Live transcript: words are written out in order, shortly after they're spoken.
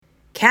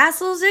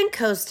Castles and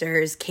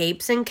coasters,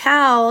 capes and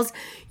cowls.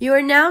 You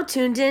are now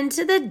tuned in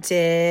to the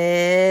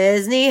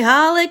Disney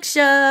Holic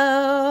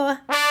Show.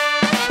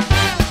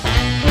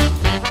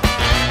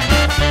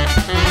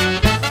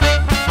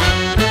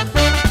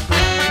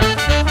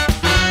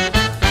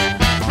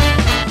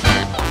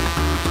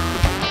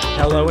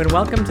 Hello and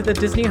welcome to the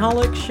Disney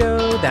Holic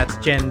Show. That's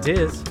Jen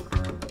Diz.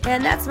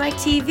 And that's Mike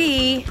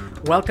TV.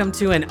 Welcome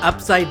to an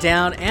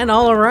upside-down and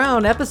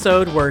all-around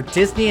episode where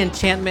Disney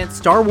enchantment,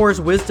 Star Wars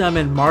wisdom,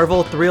 and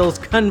Marvel thrills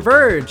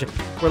converge.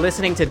 We're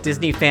listening to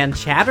Disney fan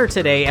chatter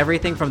today,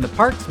 everything from the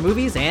parks,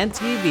 movies, and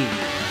TV.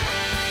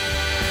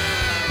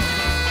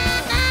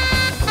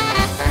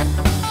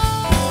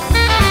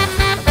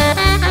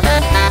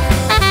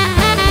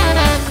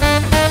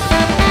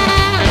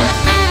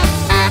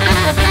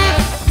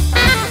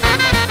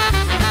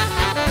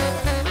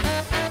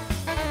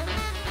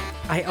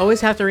 I always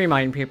have to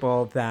remind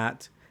people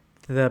that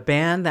the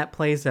band that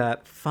plays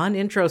that fun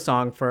intro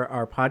song for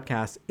our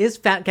podcast is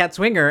Fat Cat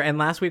Swinger, and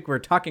last week we were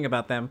talking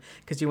about them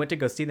because you went to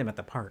go see them at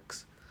the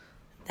parks.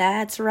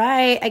 That's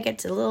right. I get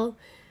to a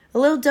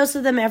little dose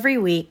of them every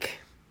week,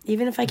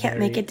 even if I can't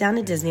make it down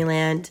to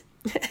Disneyland.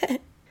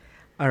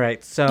 All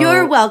right, so...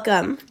 You're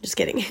welcome. Just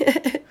kidding.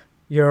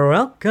 You're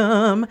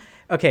welcome.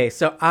 Okay,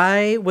 so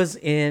I was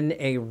in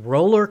a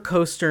roller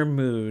coaster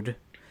mood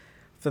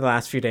for the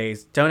last few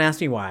days. Don't ask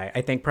me why.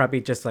 I think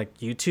probably just like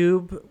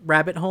YouTube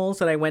rabbit holes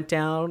that I went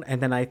down. And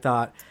then I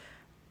thought,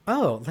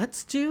 oh,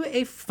 let's do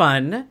a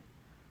fun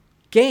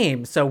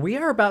game. So we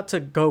are about to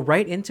go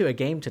right into a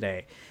game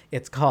today.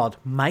 It's called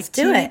Mike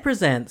TV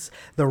Presents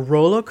the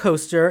Roller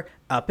Coaster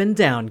Up and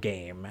Down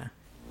Game.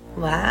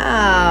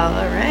 Wow.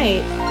 All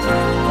right.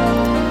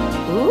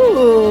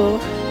 Ooh.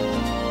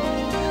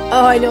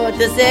 Oh, I know what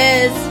this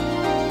is.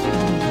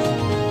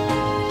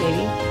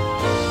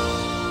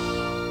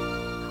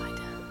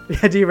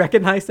 Do you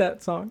recognize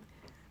that song?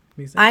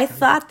 I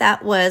thought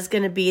that was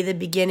going to be the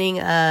beginning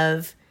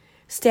of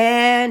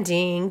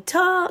Standing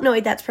Tall. No,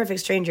 wait, that's Perfect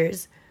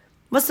Strangers.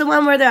 What's the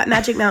one where they're at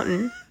Magic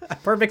Mountain?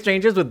 Perfect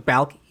Strangers with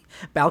Balky?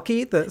 Oh,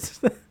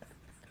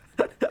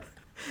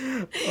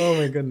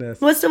 my goodness.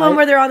 What's the one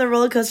where they're on the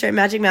roller coaster at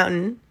Magic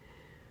Mountain?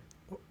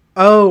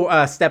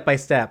 Oh, Step by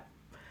Step.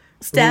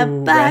 Step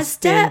by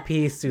Step. In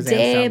peace, Suzanne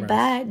Day Summers.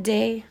 by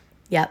day.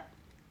 Yep.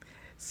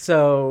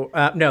 So,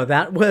 no,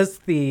 that was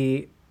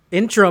the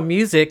intro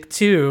music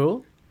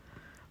to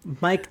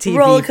Mike TV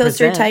Roller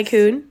Coaster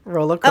Tycoon.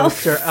 Roller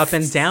Coaster Up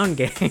and Down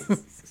Game.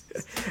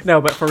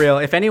 No, but for real,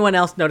 if anyone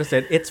else noticed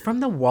it, it's from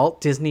the Walt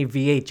Disney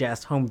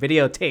VHS home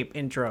videotape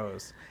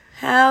intros.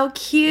 How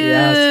cute.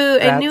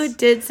 Yes, I knew it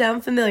did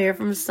sound familiar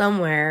from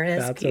somewhere.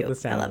 That's cute. What the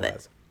sound I love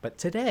was. It. But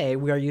today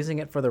we are using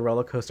it for the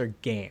roller coaster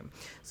game.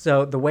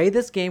 So the way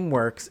this game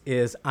works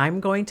is I'm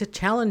going to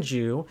challenge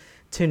you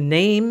to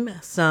name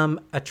some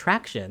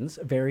attractions,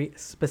 very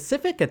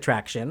specific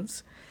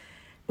attractions.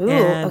 Ooh,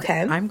 and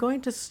okay. I'm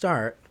going to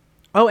start.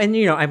 Oh, and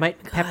I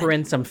might pepper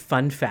in some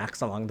fun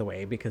facts along the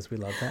way because we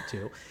love that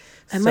too.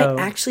 I might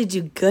actually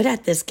do good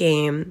at this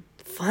game.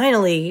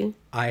 Finally.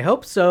 I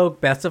hope so.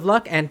 Best of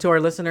luck. And to our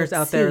listeners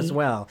out there as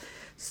well.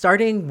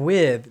 Starting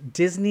with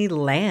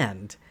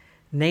Disneyland.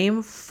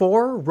 Name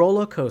 4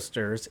 roller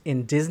coasters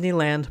in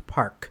Disneyland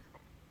Park.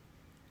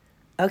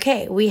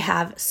 Okay, we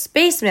have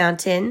Space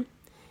Mountain.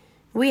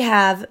 We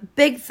have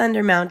Big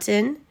Thunder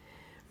Mountain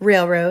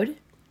Railroad.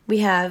 We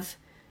have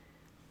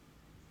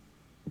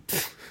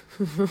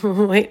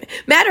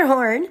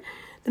Matterhorn,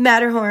 the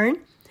Matterhorn,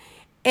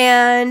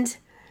 and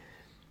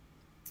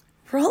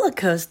roller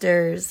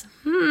coasters.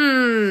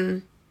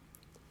 Am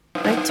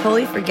I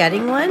totally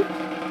forgetting one?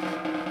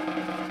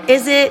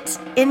 Is it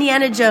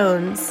Indiana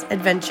Jones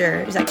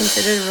Adventure? Is that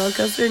considered a roller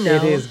coaster? No.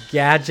 It is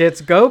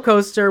Gadget's Go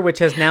Coaster, which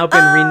has now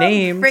been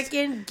renamed.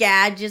 Freaking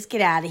Gadgets,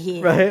 get out of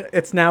here. Right?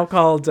 It's now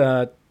called,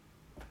 I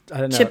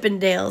don't know.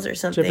 Chippendales or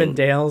something.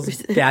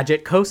 Chippendales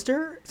Gadget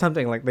Coaster?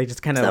 Something like, they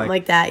just kind of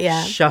like that,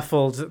 yeah.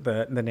 Shuffled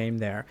the name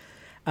there.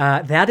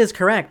 That is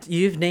correct.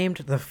 You've named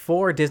the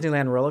 4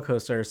 Disneyland roller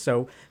coasters.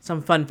 So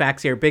some fun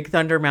facts here. Big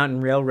Thunder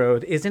Mountain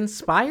Railroad is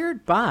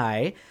inspired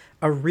by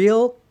a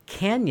real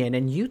canyon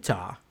in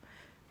Utah.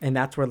 And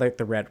that's where like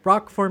the red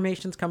rock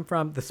formations come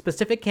from. The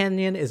specific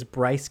canyon is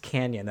Bryce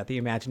Canyon that the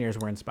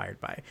Imagineers were inspired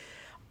by.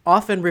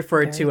 Often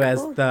referred to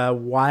as the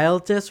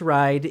wildest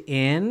ride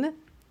in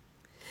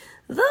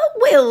the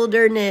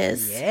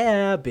wilderness.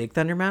 Yeah, Big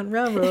Thunder Mountain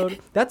Railroad.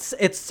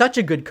 It's such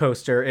a good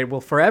coaster. It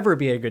will forever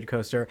be a good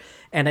coaster.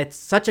 And it's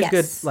such a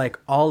good like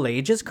all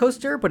ages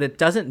coaster, but it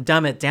doesn't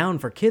dumb it down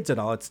for kids at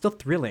all. It's still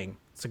thrilling.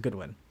 It's a good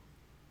one.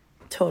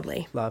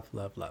 Totally. Love,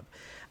 love, love.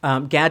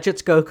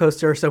 Gadget's Go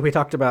Coaster. So we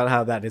talked about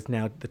how that is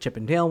now the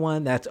Chippendale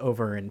one. That's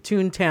over in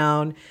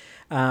Toontown.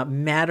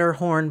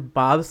 Matterhorn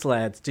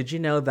bobsleds. Did you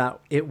know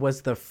that it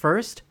was the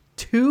first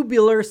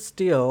tubular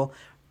steel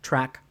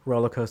track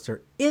roller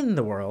coaster in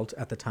the world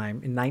at the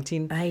time in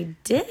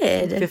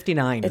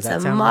 1959? It's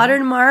a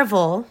modern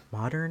marvel.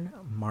 Modern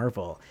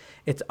marvel.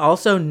 It's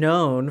also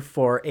known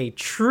for a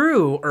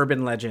true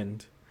urban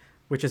legend,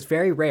 which is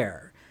very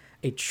rare.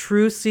 A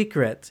true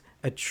secret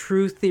a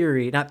true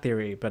theory, not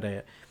theory, but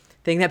a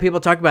thing that people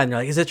talk about and you're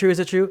like, is it true? Is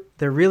it true?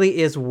 There really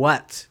is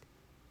what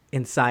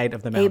inside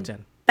of the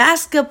mountain?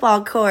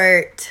 Basketball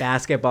court.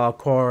 Basketball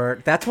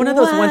court. That's one of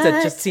those ones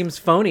that just What? seems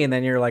phony. And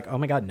then you're like, oh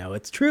my God, no,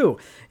 it's true.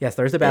 Yes,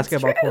 there's a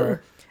basketball true.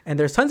 court. And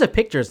there's tons of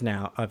pictures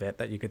now of it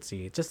that you could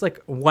see. Just like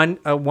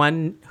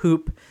one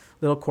hoop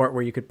little court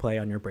where you could play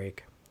on your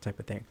break type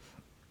of thing.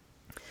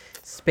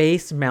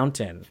 Space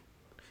Mountain.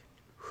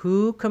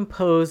 Who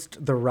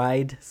composed the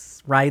ride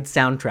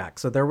soundtrack?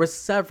 So there was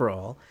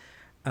several.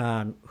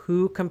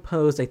 Who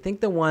composed, I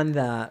think the one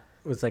that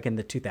was like in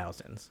the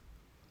 2000s.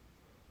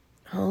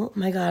 Oh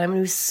my God, I'm going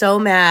to be so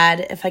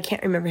mad if I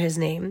can't remember his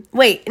name.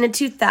 Wait, in the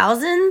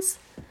 2000s?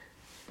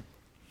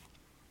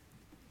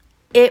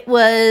 It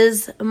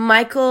was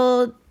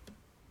Michael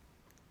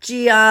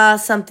Gia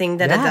something.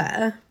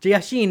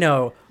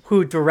 Giacchino,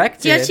 who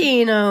directed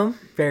Giacchino.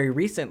 very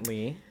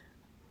recently.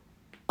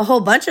 A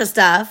whole bunch of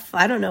stuff.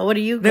 I don't know. What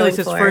are you No, going it's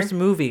his for? first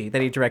movie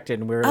that he directed.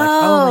 And we were like,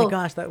 oh Oh. my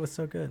gosh, that was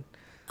so good.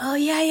 Oh,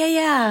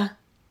 yeah.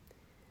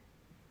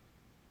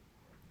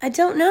 I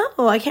don't know.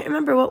 I can't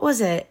remember. What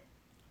was it?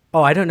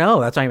 Oh, I don't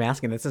know. That's why I'm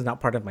asking. This is not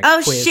part of my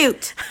Oh, quiz.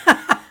 shoot.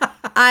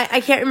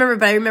 I can't remember,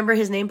 but I remember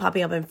his name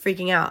popping up and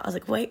freaking out. I was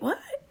like, wait, what?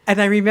 And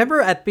I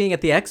remember being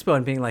at the expo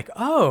and being like,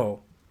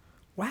 oh,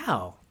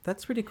 wow,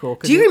 that's pretty cool.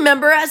 Do you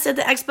remember us at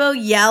the expo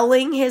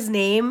yelling his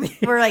name?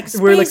 We're like,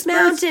 Space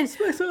Mountain.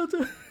 Space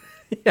Mountain.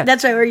 Yeah.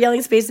 That's right. We're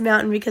yelling Space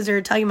Mountain because we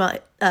were talking about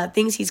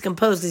things he's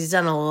composed because he's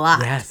done a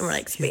lot. Yes, And we're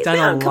like, he's Space done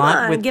Mountain, a come lot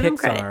on, with give him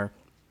credit. Pixar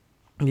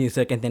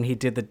music, and then he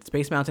did the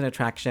Space Mountain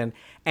attraction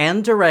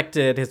and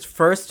directed his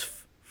first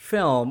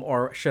film,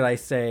 or should I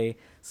say,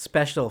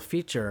 special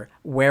feature,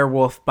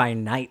 Werewolf by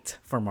Night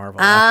for Marvel.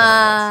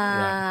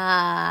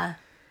 Ah,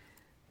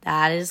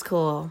 that is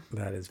cool.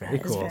 That is very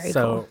That is cool. very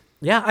So cool.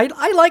 yeah,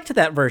 I liked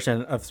that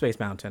version of Space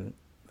Mountain.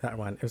 That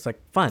one, it was like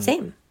fun.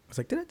 Same. It was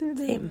like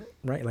Same.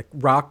 right, like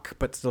rock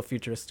but still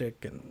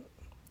futuristic and.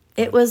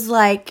 It was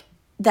like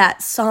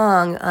that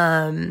song,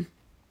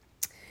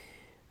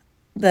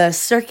 the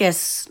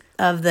circus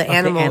of the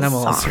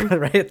animals song.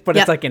 right? But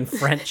Yep. it's like in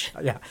French.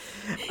 Yeah.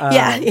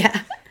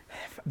 Yeah.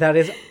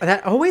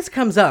 That always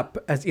comes up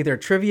as either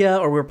trivia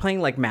or we were playing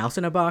like Mouse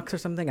in a Box or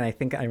something, and I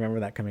think I remember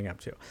that coming up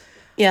too.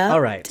 Yeah.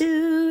 All right.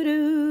 Oh,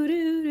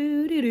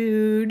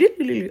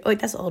 wait,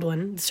 that's the old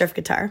one. The surf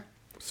guitar.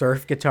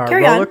 Surf guitar,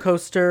 Carry on. roller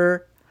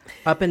coaster,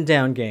 up and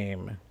down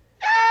game.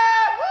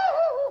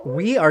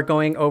 We are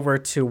going over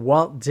to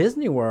Walt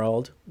Disney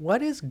World.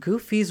 What is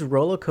Goofy's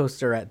roller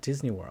coaster at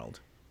Disney World?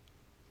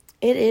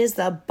 It is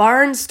the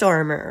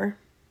Barnstormer.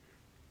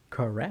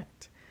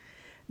 Correct.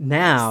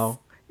 Now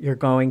you're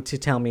going to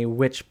tell me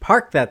which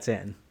park that's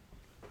in.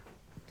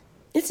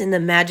 It's in the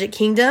Magic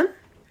Kingdom.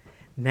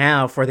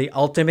 Now for the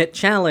ultimate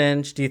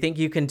challenge. Do you think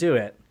you can do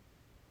it?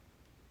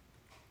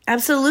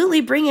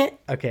 Absolutely, bring it.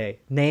 Okay.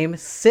 Name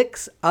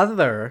 6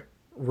 other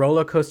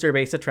roller coaster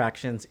based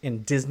attractions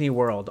in Disney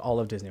World, all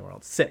of Disney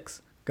World.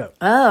 6. Go.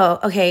 Oh,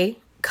 okay.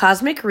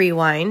 Cosmic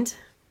Rewind.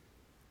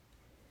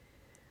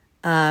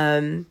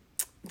 The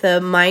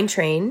Mine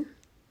Train.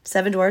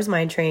 Seven Dwarfs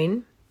Mine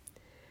Train.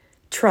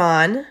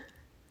 Tron.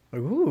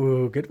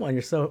 Ooh, good one.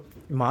 You're so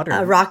modern.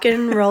 A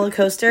Rockin' Roller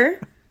Coaster.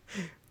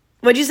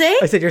 What'd you say?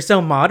 I said you're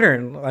so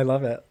modern. I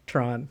love it.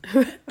 Tron.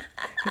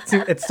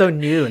 It's so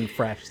new and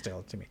fresh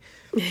still to me.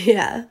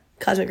 Yeah.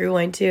 Cosmic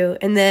Rewind too.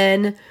 And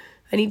then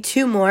I need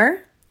 2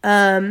 more.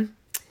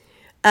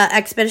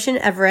 Expedition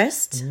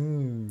Everest.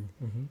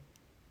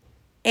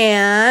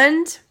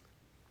 And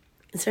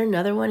is there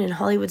another one in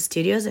Hollywood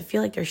Studios? I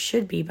feel like there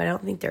should be, but I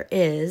don't think there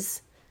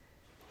is.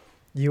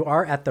 You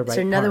are at the right Is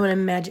there another park. one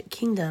in Magic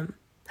Kingdom?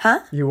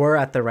 Huh? You were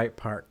at the right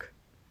park.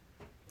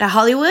 At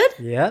Hollywood?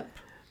 Yep.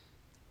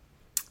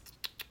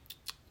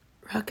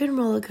 Rock and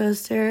Roller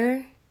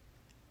Coaster.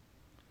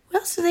 What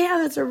else do they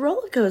have that's a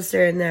roller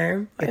coaster in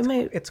there?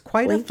 It's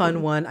quite a blanking.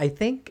 fun one. I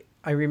think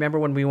I remember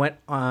when we went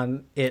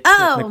on it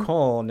Oh. with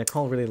Nicole.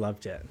 Nicole really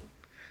loved it.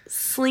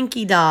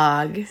 Slinky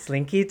Dog.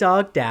 Slinky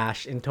Dog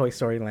Dash in Toy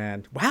Story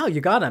Land. Wow,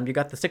 you got them. You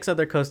got the 6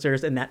 other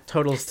coasters, and that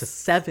totals to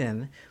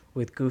 7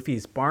 with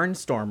Goofy's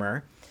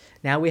Barnstormer.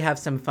 Now we have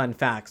some fun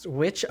facts.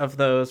 Which of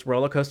those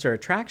roller coaster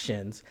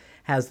attractions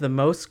has the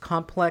most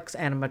complex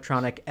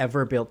animatronic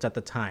ever built at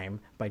the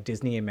time by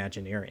Disney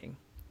Imagineering?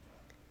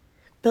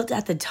 Built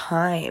at the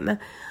time.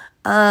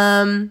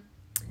 I'm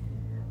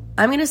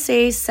going to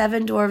say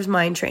Seven Dwarfs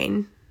Mine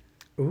Train.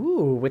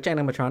 Ooh, which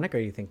animatronic are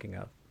you thinking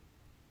of?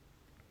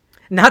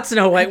 Not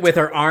Snow White with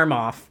her arm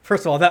off.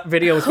 First of all, that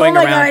video was going Oh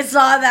my God, around I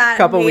saw that. a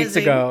couple weeks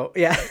Amazing. ago.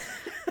 Yeah.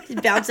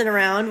 He's bouncing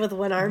around with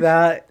one arm.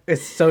 That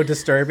is so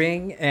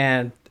disturbing,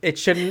 and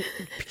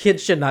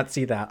kids should not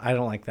see that. I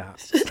don't like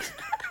that.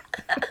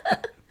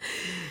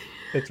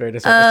 It's very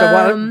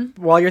disturbing.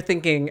 So while you're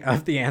thinking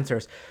of the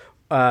answers,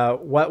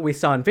 what we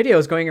saw in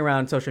videos going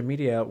around social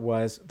media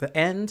was the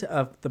end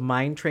of the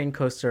Mine Train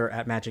coaster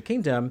at Magic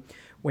Kingdom.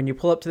 When you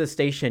pull up to the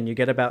station, you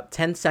get about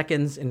 10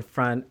 seconds in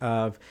front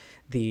of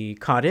the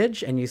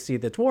cottage, and you see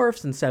the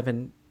dwarfs and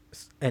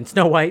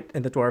Snow White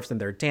and the dwarfs,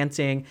 and they're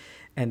dancing,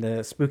 and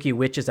the spooky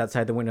witch is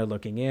outside the window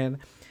looking in.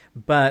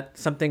 but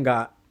something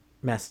got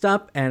messed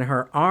up and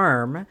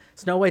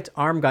Snow White's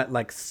arm got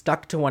like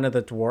stuck to one of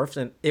the dwarfs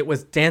and it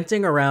was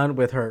dancing around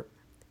with her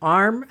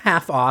arm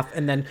half off,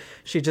 and then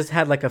she just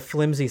had like a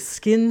flimsy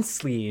skin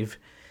sleeve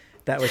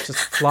that was just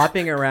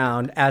flopping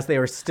around as they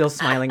were still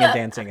smiling and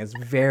dancing. It's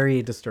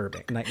very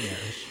disturbing,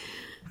 nightmarish.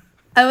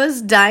 I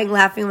was dying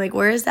laughing, like,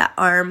 where is that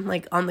arm?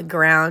 Like, on the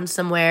ground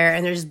somewhere,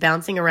 and they're just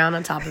bouncing around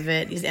on top of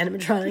it. These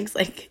animatronics,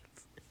 like...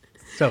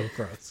 So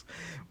gross.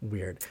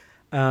 Weird.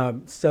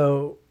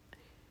 So...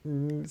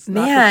 It's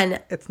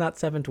not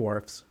Seven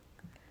Dwarfs.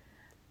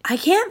 I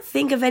can't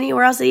think of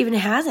anywhere else that even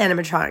has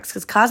animatronics,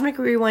 because Cosmic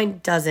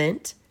Rewind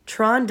doesn't.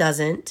 Tron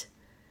doesn't.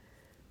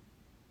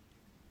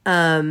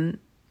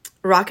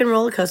 Rock and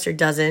Roller Coaster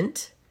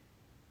doesn't.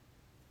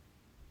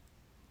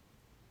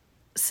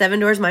 Seven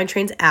Doors Mine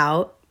Train's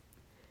out.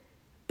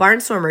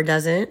 Barnstormer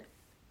doesn't.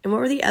 And what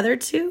were the other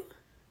two?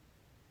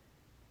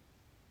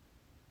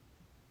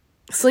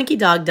 Slinky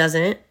Dog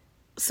doesn't.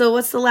 So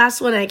what's the last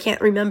one I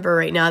can't remember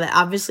right now that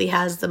obviously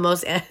has the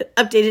most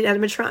updated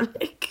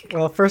animatronic?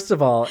 Well, first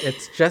of all,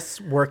 it's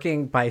just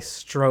working by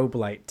strobe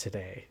light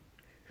today.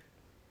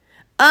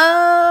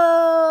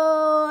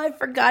 Oh, I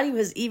forgot he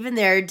was even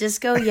there.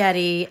 Disco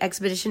Yeti,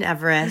 Expedition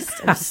Everest.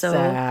 I'm so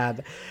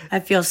sad. I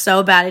feel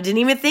so bad. I didn't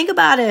even think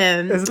about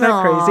him. Isn't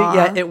that crazy?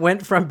 Yeah, it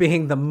went from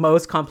being the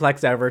most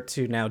complex ever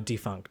to now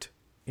defunct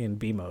in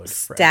B mode.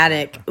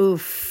 Static.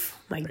 Oof.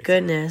 My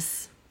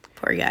goodness.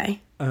 Poor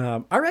guy.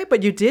 All right,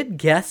 but you did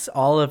guess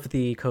all of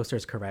the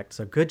coasters correct.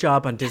 So good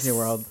job on Disney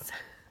World.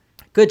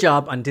 Good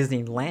job on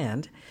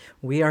Disneyland.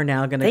 We are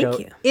now going to go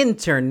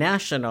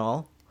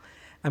international.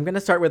 I'm going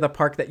to start with a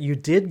park that you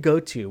did go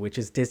to, which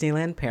is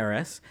Disneyland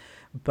Paris.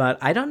 But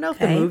I don't know if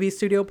the movie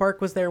studio park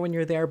was there when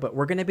you're there, but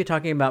we're going to be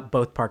talking about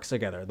both parks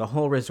together, the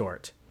whole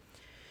resort.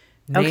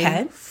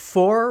 Name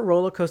 4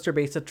 roller coaster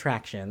based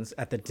attractions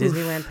at the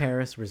Disneyland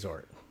Paris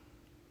Resort.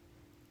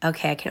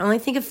 Okay, I can only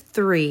think of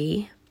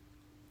 3.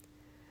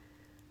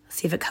 Let's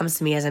see if it comes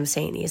to me as I'm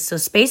saying these. So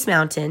Space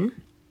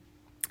Mountain.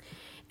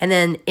 And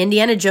then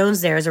Indiana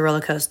Jones there is a roller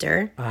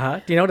coaster.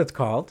 Do you know what it's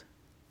called?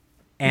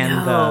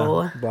 And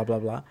no. Blah, blah,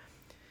 blah.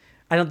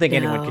 I don't think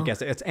anyone could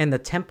guess it. It's and the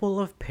Temple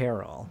of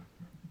Peril.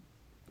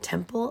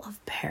 Temple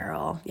of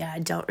Peril. Yeah, I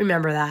don't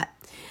remember that.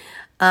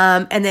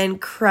 And then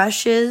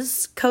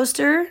Crush's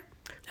Coaster.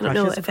 I don't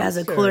know if it has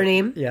a cooler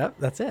name. Yeah,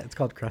 that's it. It's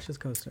called Crush's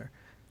Coaster.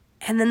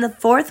 And then the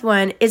 4th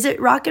one, is it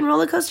Rock and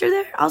Roller Coaster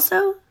there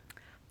also?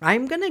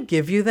 I'm going to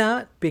give you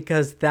that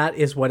because that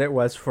is what it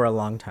was for a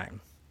long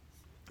time.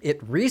 It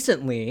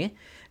recently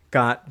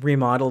got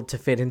remodeled to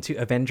fit into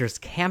Avengers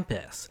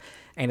Campus,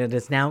 and it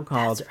is now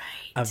called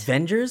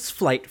Avengers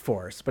Flight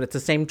Force, but it's the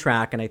same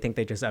track, and I think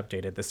they just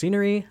updated the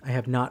scenery. I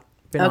have not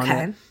been on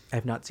it. I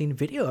have not seen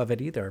video of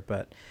it either,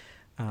 but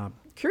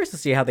curious to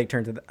see how that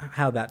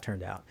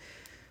turned out.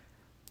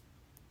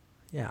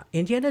 Yeah,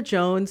 Indiana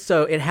Jones.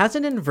 So it has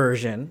an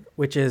inversion,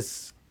 which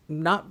is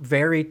not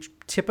very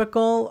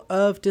typical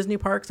of Disney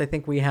parks. I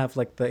think we have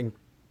like I'm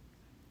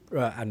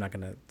not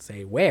going to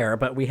say where,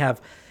 but we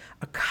have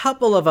a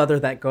couple of other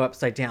that go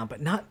upside down,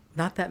 but not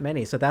that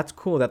many. So that's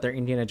cool that their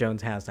Indiana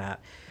Jones has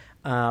that.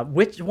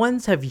 Which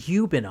ones have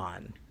you been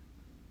on?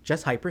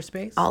 Just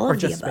hyperspace? All of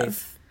the above.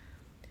 Space?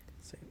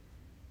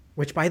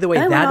 Which, by the way,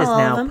 that is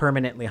now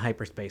permanently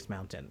Hyperspace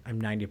Mountain.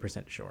 I'm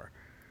 90% sure.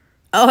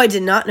 Oh, I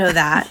did not know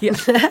that.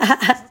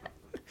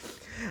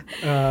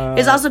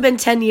 It's also been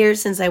 10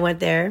 years since I went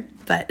there,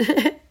 but...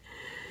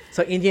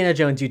 So Indiana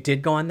Jones, you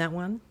did go on that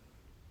one?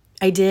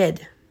 I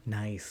did.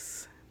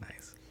 Nice.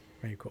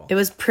 Very cool. It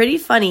was pretty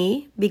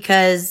funny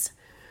because,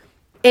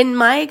 in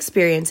my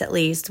experience at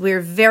least, we were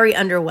very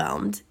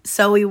underwhelmed.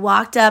 So we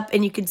walked up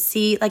and you could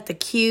see, like, the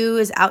queue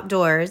is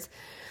outdoors,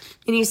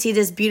 and you see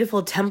this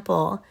beautiful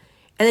temple,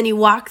 and then you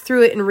walk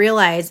through it and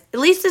realize, at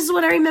least this is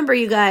what I remember,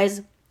 you guys,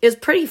 it was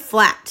pretty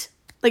flat.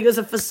 Like, it was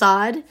a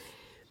facade.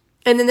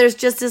 And then there's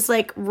just this,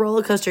 like,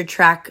 roller coaster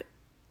track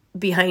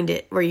behind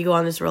it where you go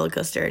on this roller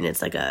coaster, and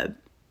it's like a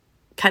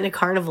kind of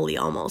carnival-y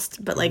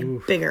almost, but, like,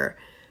 bigger.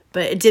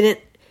 But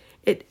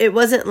it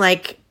wasn't,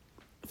 like,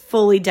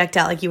 fully decked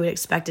out like you would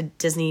expect a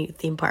Disney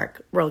theme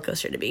park roller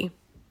coaster to be.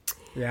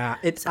 Yeah,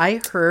 I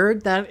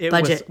heard that it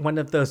was one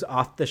of those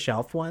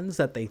off-the-shelf ones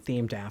that they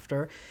themed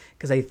after,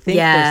 because I think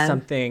there's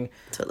something...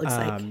 That's what it looks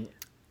like.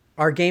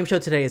 Our game show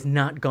today is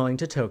not going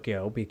to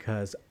Tokyo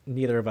because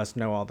neither of us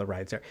know all the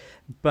rides there.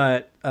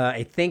 But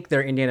I think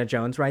their Indiana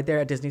Jones ride there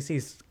at Disney Sea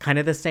is kind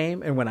of the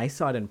same. And when I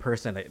saw it in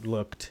person, it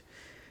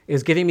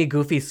was giving me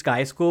Goofy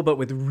Sky School, but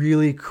with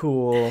really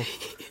cool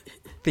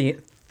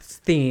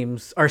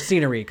themes or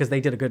scenery, because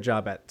they did a good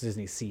job at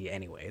Disney Sea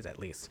anyways, at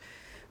least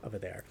over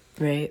there.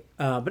 Right.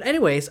 But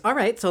anyways, all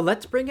right, so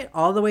let's bring it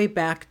all the way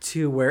back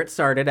to where it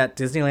started at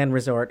Disneyland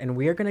Resort, and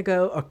we are going to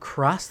go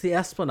across the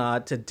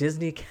Esplanade to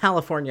Disney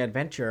California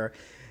Adventure.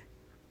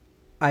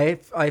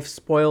 I've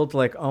spoiled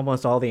like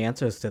almost all the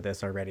answers to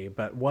this already,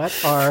 but what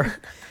are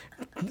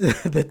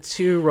the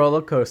 2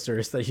 roller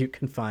coasters that you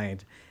can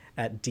find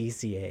at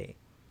DCA?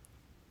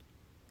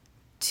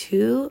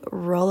 2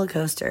 roller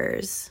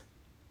coasters.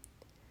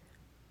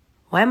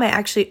 Why am I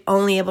actually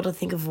only able to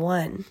think of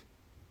one?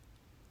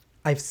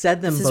 I've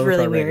said them This is both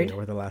really already weird.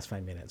 over the last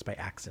 5 minutes by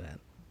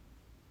accident.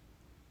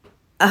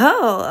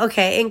 Oh,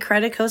 okay.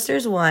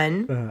 Incredicoaster's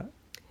one.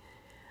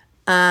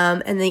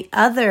 Uh, And the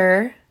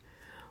other,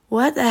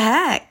 what the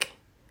heck?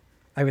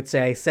 I would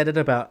say I said it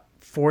about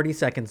 40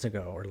 seconds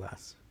ago or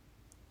less.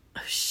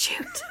 Oh, shoot.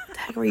 What the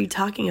heck were you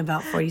talking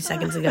about 40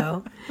 seconds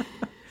ago?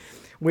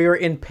 We were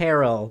in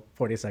peril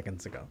 40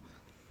 seconds ago.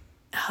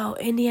 Oh,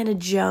 Indiana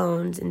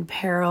Jones in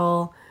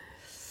peril.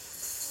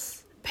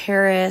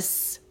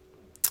 Paris.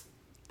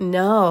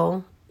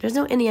 No, there's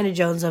no Indiana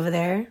Jones over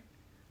there.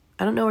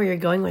 I don't know where you're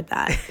going with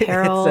that.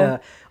 Peril. It's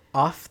a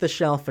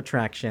off-the-shelf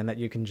attraction that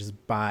you can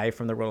just buy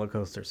from the roller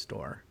coaster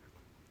store.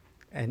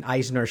 And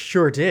Eisner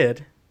sure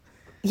did.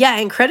 Yeah,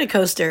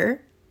 Incredicoaster.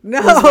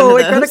 No, was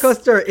one of those.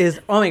 Incredicoaster is,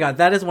 oh my God,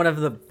 that is one of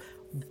the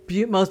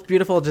most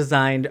beautiful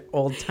designed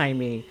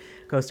old-timey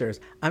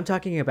coasters. I'm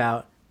talking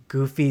about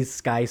Goofy's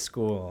Sky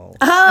School.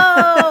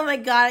 Oh my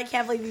God, I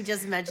can't believe you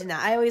just mentioned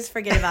that. I always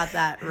forget about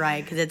that,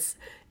 right? Because it's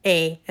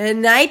a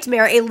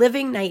nightmare, a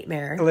living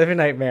nightmare. A living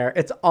nightmare.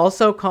 It's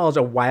also called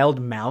a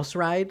wild mouse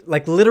ride.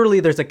 Like literally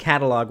there's a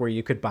catalog where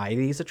you could buy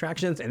these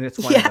attractions and it's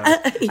one of those.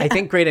 Yeah. I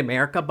think Great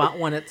America bought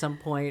one at some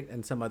point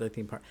and some other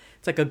theme park.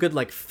 It's like a good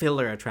like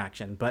filler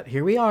attraction, but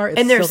here we are. It's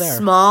And they're still there.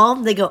 small.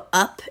 They go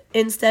up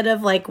instead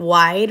of like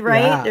wide,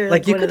 right? Yeah. They're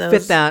Like you one of could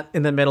those- fit that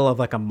in the middle of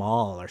like a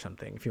mall or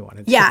something if you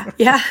wanted to. Yeah,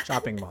 yeah.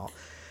 Shopping mall.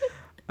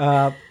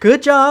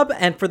 Good job.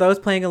 And for those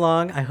playing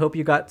along, I hope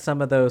you got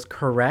some of those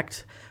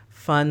correct.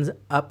 Fun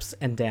ups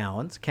and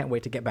downs. Can't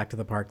wait to get back to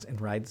the parks and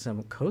ride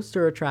some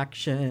coaster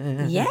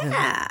attractions.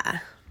 Yeah.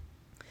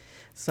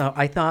 So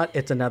I thought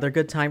it's another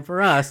good time for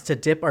us to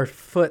dip our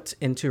foot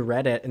into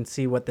Reddit and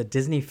see what the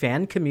Disney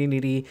fan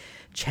community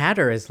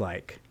chatter is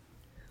like.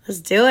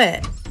 Let's do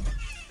it.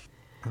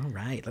 All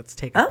right, let's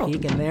take a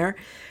peek in there.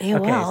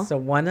 AOL. Okay, so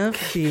one of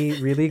the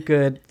really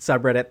good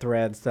subreddit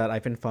threads that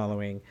I've been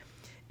following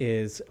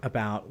is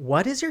about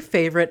what is your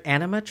favorite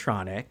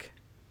animatronic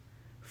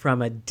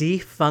from a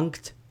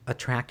defunct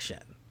attraction?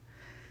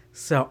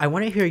 So I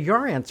want to hear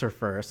your answer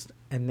first,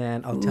 and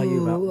then I'll tell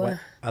you about what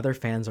other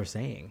fans are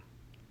saying.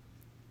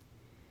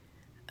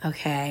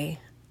 Okay.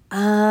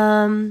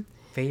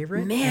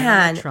 Favorite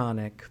Man.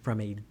 animatronic from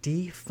a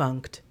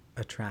defunct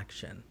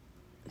attraction.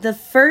 The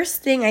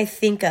first thing I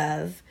think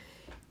of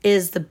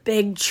is the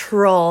big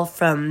troll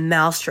from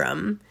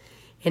Maelstrom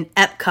in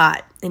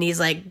Epcot. And he's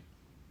like,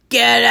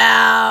 get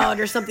out,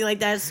 or something like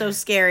that. It's so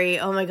scary.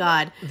 Oh my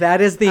God.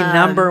 That is the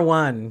number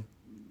one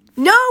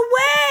No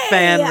way.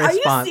 fan Are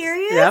response. you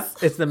serious? Yep,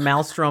 it's the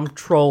Maelstrom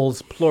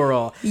trolls,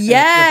 plural.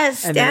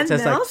 Yes, And then Stan it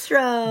says,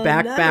 Maelstrom.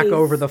 back Nice.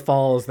 over the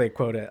falls, they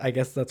quote it. I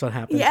guess that's what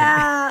happened.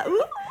 Yeah.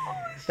 Ooh,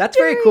 That's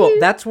very cool.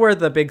 That's where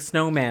the big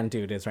snowman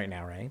dude is right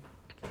now, right?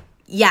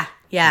 Yeah.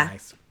 Yeah.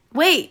 Nice.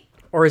 Wait.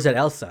 Or is it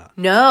Elsa?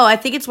 No, I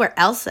think it's where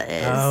Elsa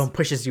is. Oh,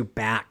 pushes you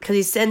back. Because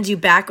he sends you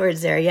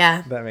backwards there.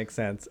 Yeah. That makes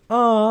sense.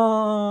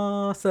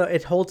 Oh, so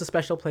it holds a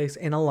special place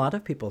in a lot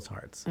of people's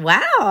hearts.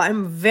 Wow.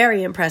 I'm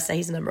very impressed that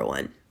he's number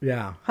one.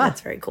 Yeah. Huh.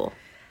 That's very cool.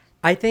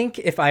 I think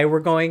if I were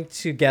going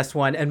to guess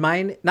one, and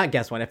mine, not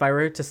guess one, if I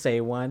were to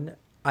say one,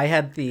 I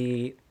had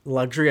the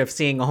luxury of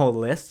seeing a whole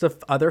list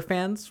of other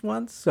fans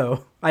once,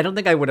 so I don't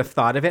think I would have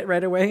thought of it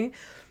right away.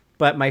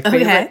 But my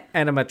favorite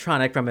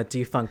animatronic from a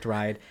defunct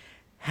ride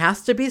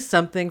has to be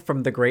something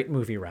from the Great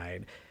Movie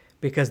Ride,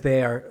 because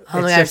they are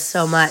Oh my gosh,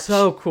 so much.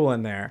 so cool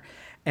in there.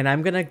 And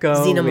I'm gonna go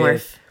Xenomorph.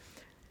 with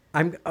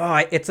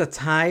it's a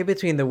tie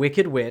between the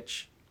Wicked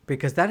Witch,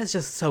 because that is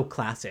just so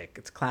classic.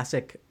 It's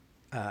classic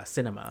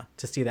cinema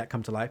to see that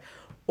come to life,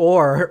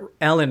 or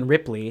Ellen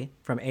Ripley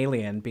from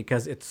Alien,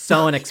 because it's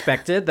so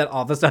unexpected that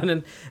all of a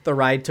sudden the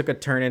ride took a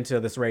turn into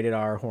this rated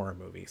R horror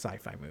movie,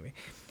 sci-fi movie.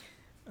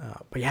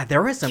 But yeah,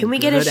 there was some. Can we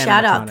get a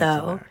shout out animatronics in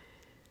though? there.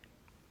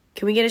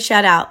 Can we get a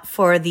shout out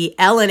for the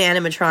Ellen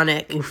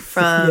animatronic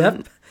from?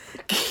 Yep.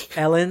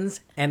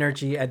 Ellen's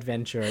Energy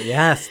Adventure.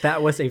 Yes,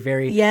 that was a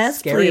very Yes,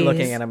 scary please.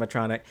 looking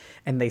animatronic.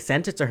 And they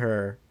sent it to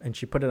her and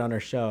she put it on her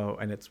show,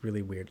 and it's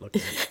really weird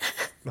looking.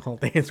 The whole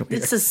thing is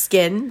weird. It's a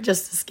skin,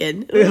 just a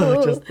skin. Ew,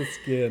 just the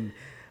skin.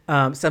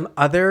 Some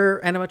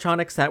other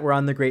animatronics that were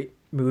on the Great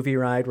Movie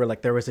Ride were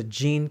like, there was a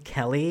Gene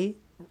Kelly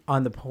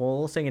on the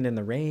pole singing in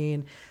the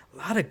rain. A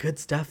lot of good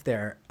stuff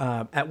there.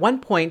 At one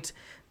point,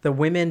 the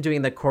women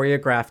doing the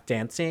choreographed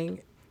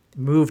dancing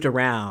moved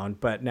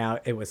around, but now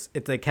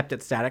they kept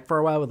it static for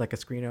a while with like a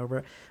screen over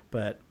it.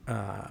 But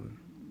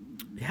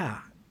yeah.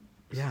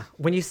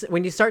 When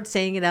you start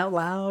saying it out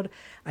loud,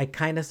 I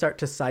kind of start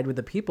to side with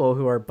the people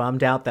who are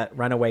bummed out that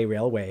Runaway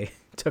Railway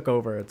took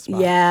over its spot.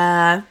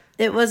 Yeah,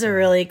 it was a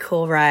really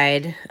cool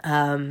ride.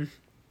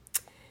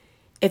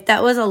 If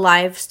that was a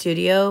live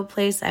studio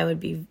place, I would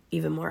be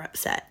even more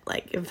upset.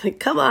 Like,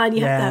 come on,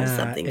 you have to have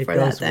something it for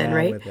that goes then, well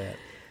right? with it.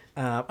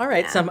 All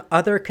right, some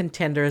other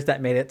contenders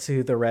that made it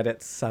to the Reddit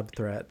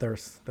subthread,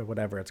 the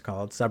whatever it's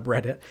called,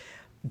 subreddit.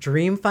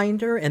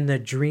 Dreamfinder and the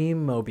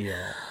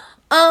Dreammobile.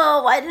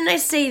 Oh, why didn't I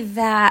say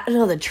that?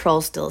 No, the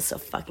troll still is so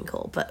fucking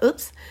cool, but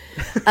oops.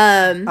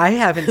 I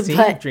haven't seen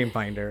But-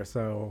 Dreamfinder,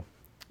 so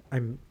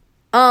I'm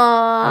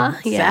Aw,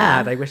 I'm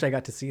sad. I wish I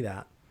got to see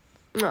that.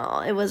 Oh,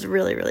 it was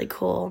really, really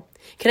cool.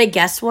 Can I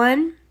guess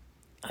one?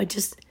 Oh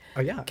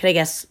yeah. Can I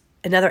guess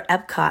another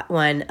Epcot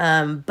one?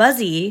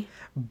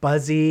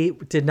 Buzzy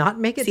did not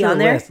make it to the on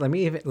there? list. Let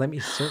me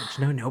search.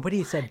 No,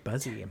 nobody said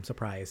Buzzy. I'm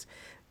surprised.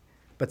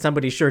 But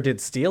somebody sure did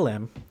steal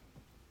him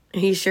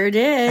He sure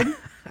did.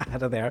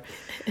 out of there.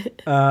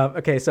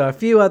 Okay, so a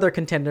few other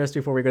contenders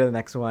before we go to the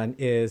next one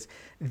is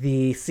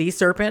the sea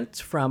serpent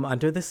from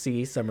Under the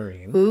Sea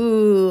submarine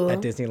Ooh. at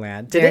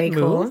Disneyland. Did Very it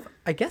move? cool.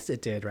 I guess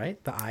it did,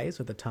 right? The eyes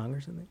or the tongue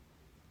or something?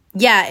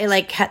 Yeah, it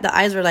like had, the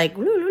eyes were like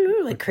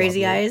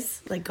crazy wobbly.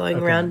 eyes, like going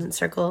around in a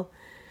circle.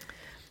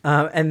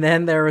 And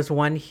then there was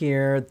one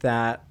here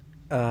that,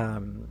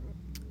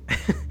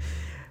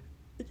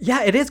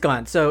 yeah, it is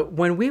gone. So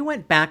when we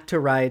went back to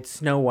ride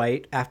Snow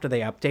White after they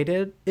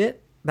updated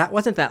it, that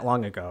wasn't that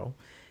long ago.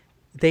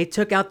 They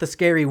took out the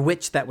scary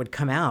witch that would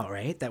come out,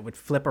 right? That would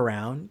flip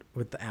around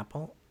with the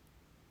apple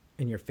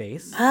in your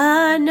face.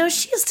 No,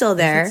 she's still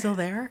there. Is it still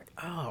there?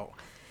 Oh.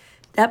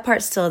 That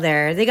part's still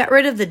there. They got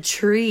rid of the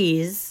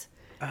trees.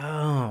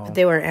 Oh. But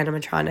they were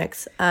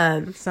animatronics.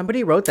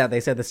 Somebody wrote that. They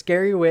said the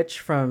scary witch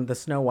from the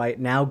Snow White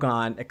now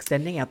gone,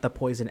 extending out the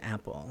poison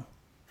apple.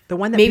 The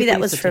one that Maybe people that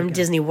used was to from take out.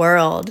 Disney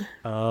World.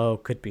 Oh,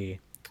 could be.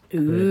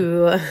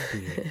 Ooh.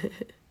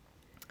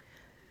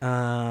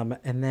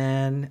 And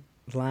then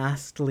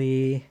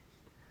lastly,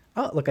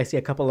 oh, look, I see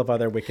a couple of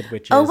other Wicked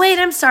Witches. Oh, wait,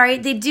 I'm sorry.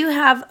 They do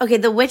have... Okay,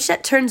 the witch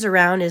that turns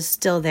around is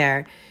still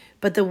there.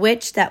 But the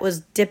witch that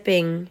was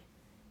dipping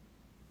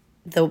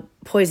the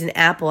poison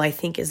apple, I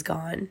think, is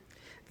gone.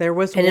 There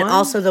was And one. then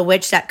also the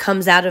witch that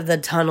comes out of the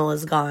tunnel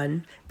is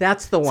gone.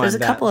 That's the one there's a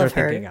that couple they're of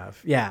her. thinking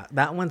of. Yeah,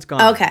 that one's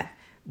gone. Okay.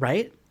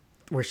 Right?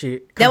 Where she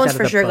comes That out one's of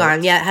for the sure boat.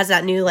 gone. Yeah, it has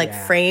that new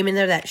Yeah. frame in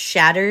there that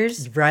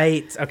shatters.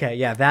 Right. Okay.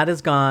 Yeah, that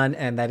is gone,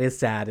 and that is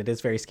sad. It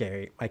is very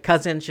scary. My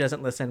cousin, she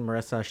doesn't listen.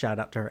 Marissa, shout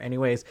out to her.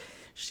 Anyways,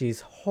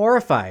 she's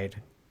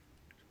horrified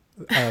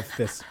of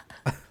this,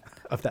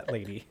 of that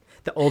lady.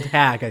 The old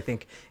hag, I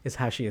think, is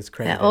how she is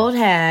credited. That old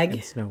hag.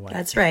 in Snow White.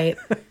 That's right.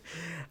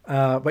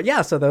 But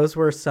yeah, so those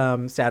were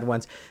some sad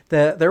ones.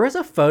 There was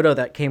a photo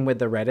that came with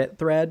the Reddit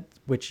thread,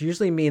 which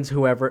usually means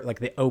whoever, like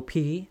the OP,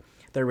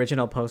 the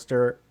original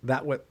poster,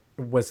 that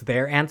was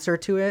their answer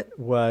to it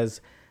was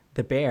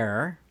the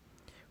bear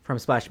from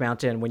Splash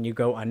Mountain when you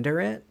go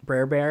under it,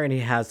 Brer Bear, and he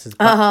has his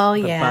butt,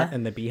 the butt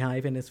and the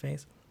beehive in his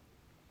face.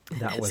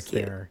 That was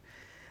cute. their,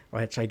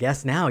 which I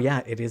guess now,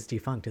 yeah, it is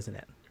defunct, isn't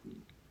it?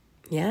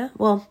 Yeah,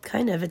 well,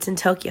 kind of. It's in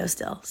Tokyo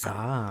still.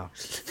 So.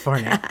 For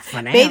now.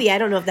 Maybe. I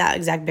don't know if that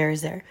exact bear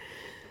is there.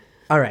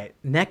 All right.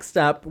 Next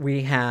up,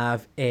 we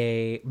have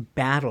a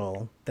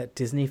battle that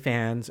Disney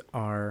fans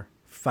are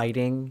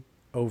fighting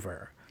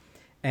over.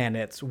 And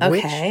it's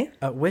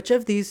which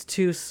of these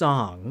two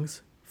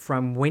songs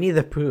from Winnie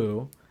the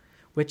Pooh,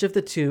 which of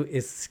the two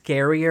is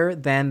scarier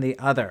than the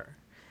other?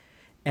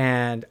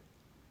 And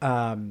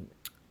I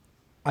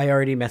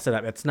already messed it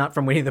up. It's not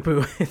from Winnie the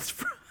Pooh.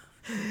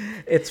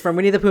 It's from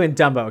Winnie the Pooh and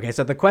Dumbo. Okay,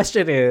 so the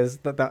question is,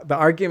 the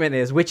argument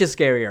is, which is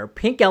scarier?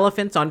 Pink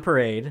elephants on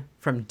parade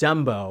from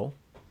Dumbo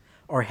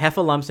or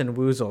heffalumps and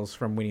woozles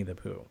from Winnie the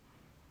Pooh?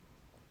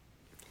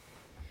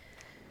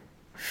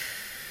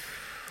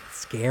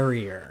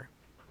 Scarier.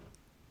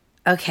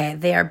 Okay,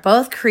 they are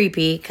both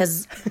creepy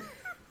because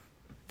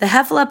the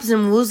heffalumps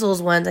and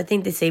woozles ones, I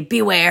think they say,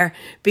 beware,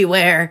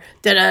 beware.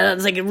 Da-da-da.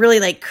 It's like really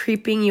like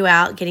creeping you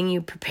out, getting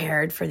you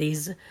prepared for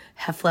these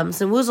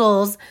heffalumps and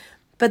woozles.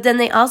 But then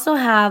they also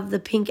have the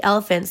pink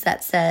elephants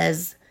that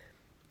says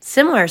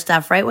similar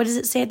stuff, right? What does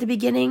it say at the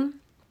beginning?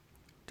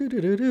 We're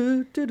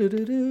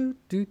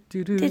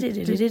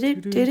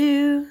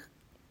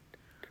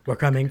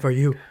coming for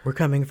you. We're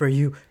coming for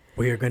you.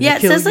 We're going to Yeah,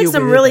 it kill says like you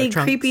some with really our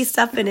trunks. creepy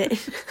stuff in it.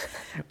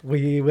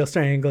 We will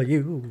strangle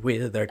you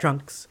with our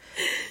trunks.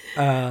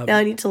 Now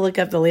I need to look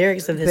up the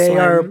lyrics of this They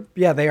one.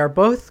 they are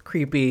both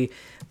creepy.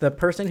 The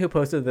person who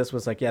posted this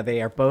was like, yeah,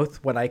 they are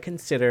both what I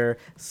consider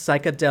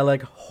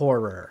psychedelic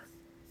horror.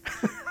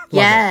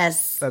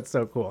 Yes. That's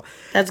so cool.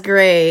 That's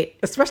great.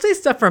 Especially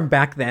stuff from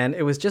back then.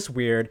 It was just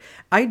weird.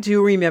 I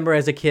do remember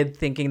as a kid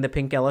thinking the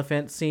pink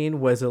elephant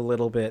scene was a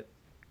little bit,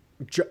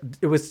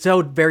 it was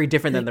so very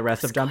different than the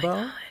rest of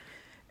Dumbo.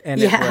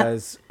 And it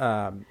was,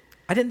 I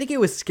didn't think it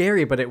was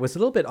scary, but it was a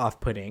little bit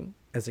off-putting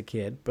as a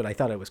kid, but I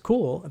thought it was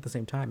cool at the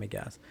same time, I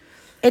guess.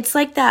 It's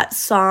like that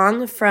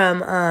song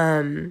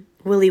from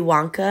Willy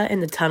Wonka in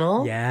the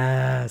tunnel.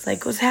 Yes.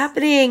 Like, what's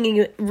happening? And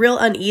you're real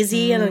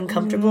uneasy and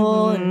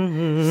uncomfortable.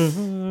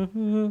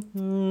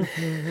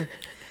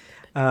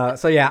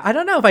 So yeah, I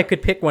don't know if I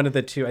could pick one of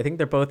the two. I think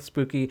they're both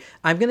spooky.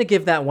 I'm going to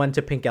give that one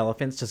to Pink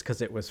Elephants just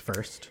because it was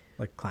first,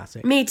 like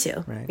classic. Me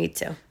too. Right. Me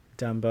too.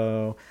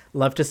 Dumbo.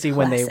 Love to see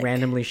when they Classic.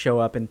 randomly show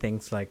up in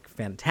things like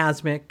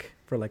Fantasmic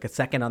for like a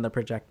second on the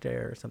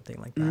projector or something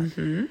like that.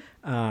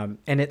 Mm-hmm.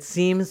 And it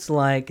seems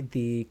like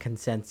the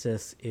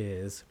consensus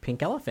is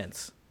Pink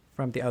Elephants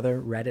from the other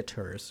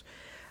Redditors.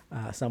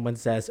 Someone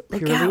says,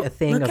 purely a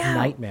thing of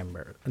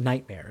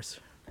nightmares.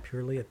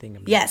 Purely a thing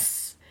of nightmares.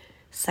 Yes.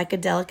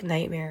 Psychedelic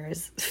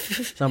nightmares.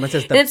 Someone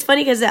says and it's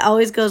funny because it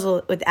always goes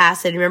with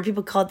acid. Remember,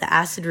 people call it the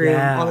acid room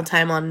all the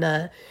time on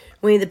the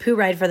Winnie the Pooh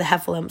ride for the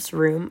Heffalumps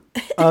room.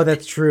 Oh,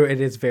 that's true.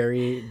 It is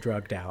very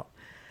drugged out.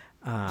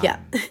 Yeah.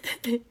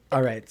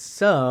 All right.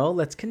 So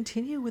let's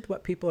continue with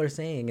what people are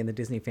saying in the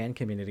Disney fan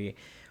community.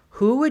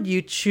 Who would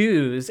you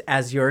choose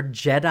as your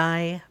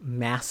Jedi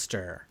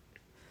Master?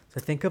 So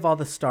think of all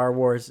the Star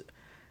Wars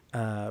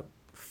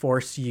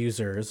Force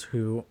users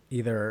who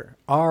either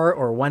are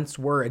or once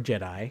were a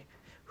Jedi.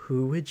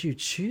 Who would you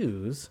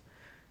choose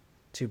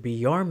to be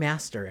your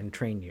master and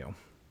train you?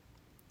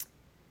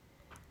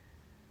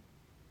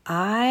 Do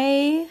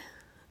I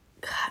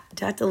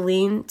have to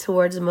lean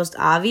towards the most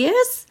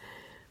obvious?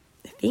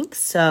 I think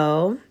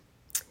so.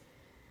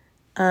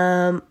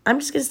 I'm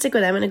just going to stick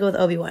with it. I'm going to go with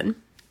Obi-Wan.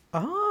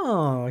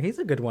 Oh, he's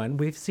a good one.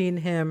 We've seen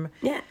him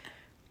Yeah.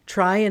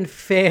 try and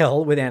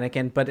fail with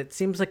Anakin, but it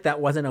seems like that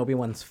wasn't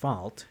Obi-Wan's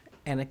fault.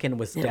 Anakin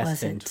was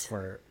destined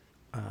for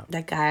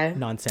that guy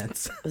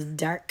nonsense. was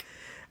dark.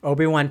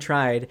 Obi-Wan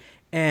tried,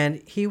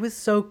 and he was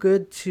so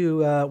good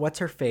to what's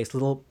her face,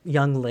 little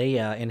young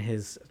Leia in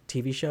his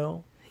TV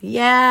show.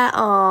 Yeah,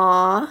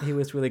 aw. He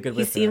was really good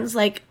with her. He seems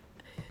like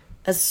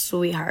a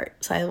sweetheart,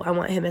 so I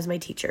want him as my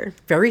teacher.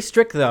 Very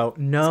strict though.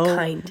 No, he's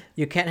kind.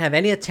 You can't have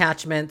any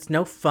attachments,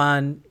 no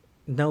fun,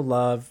 no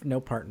love,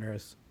 no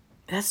partners.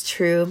 That's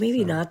true.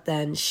 Maybe not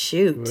then.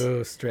 Shoot.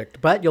 Ooh,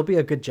 strict. But you'll be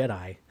a good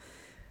Jedi.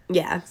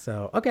 Yeah.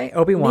 So, okay,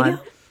 Obi-Wan.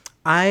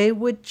 I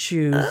would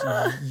choose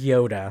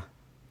Yoda.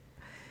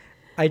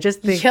 I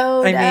just think,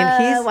 Yoda.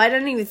 I mean, why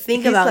didn't I even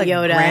think about he's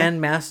Yoda?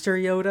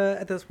 Grandmaster Yoda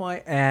at this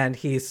point, and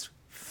he's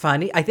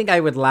funny. I think I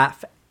would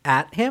laugh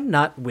at him,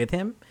 not with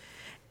him,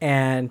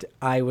 and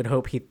I would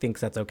hope he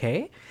thinks that's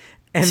okay.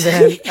 And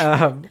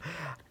then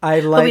I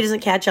like hope he doesn't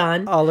catch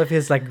on. all of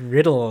his like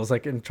riddles,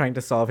 like in trying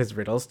to solve his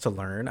riddles to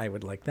learn. I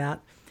would like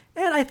that,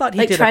 and I thought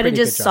he did try a to pretty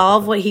just good job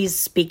solve with it. what he's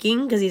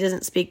speaking because he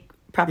doesn't speak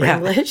proper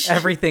English.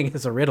 Everything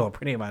is a riddle,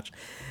 pretty much,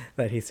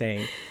 that he's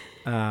saying.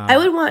 I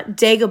would want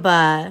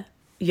Dagobah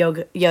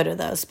Yoda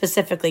though,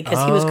 specifically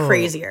because he was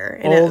crazier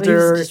and he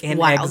Older, was just in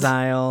wild.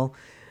 exile,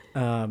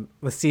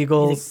 the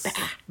seagulls. He's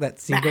like, that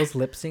seagulls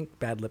lip sync,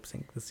 bad lip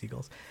sync. The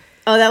seagulls.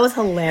 Oh, that was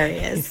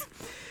hilarious.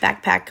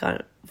 Backpack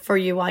on for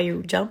you while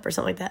you jump or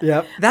something like that.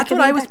 Yep, that's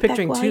what I was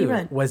picturing while you too.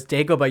 run. Was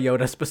Dagobah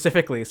Yoda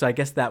specifically? So I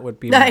guess that would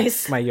be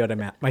Nice. my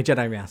Yoda, my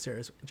Jedi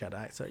Master's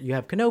Jedi. So you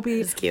have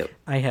Kenobi. That's cute.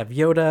 I have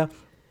Yoda,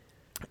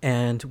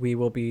 and we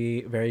will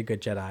be very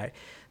good Jedi.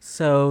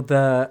 So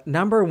the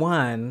number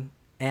one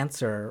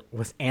answer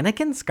was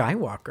Anakin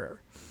Skywalker.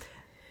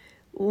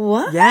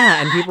 What?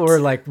 Yeah, and people were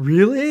like,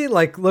 really?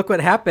 Like, look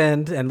what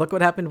happened, and look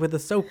what happened with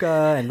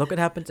Ahsoka, and look what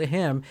happened to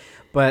him.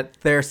 But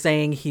they're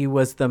saying he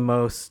was the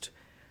most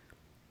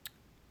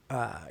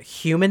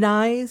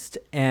humanized,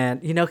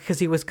 and, you know, because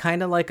he was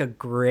kind of like a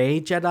gray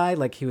Jedi,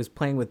 like he was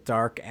playing with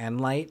dark and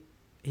light.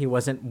 He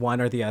wasn't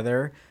one or the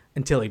other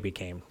until he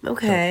became Darth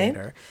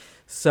Vader.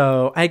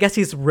 So I guess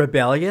he's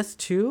rebellious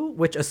too,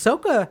 which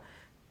Ahsoka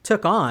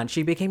took on.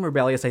 She became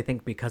rebellious, I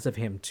think, because of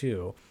him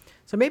too.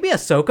 So maybe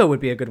Ahsoka would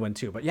be a good one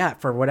too. But yeah,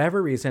 for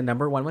whatever reason,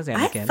 number one was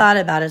Anakin. I thought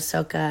about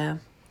Ahsoka,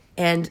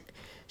 and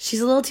she's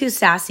a little too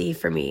sassy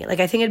for me. Like,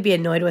 I think I'd be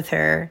annoyed with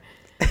her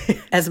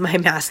as my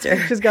master.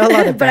 She's got a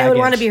lot of but I would baggage.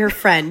 want to be her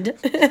friend.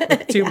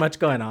 Too much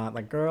going on.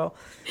 Like, girl,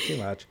 too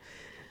much.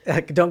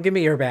 Don't give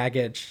me your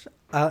baggage.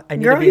 I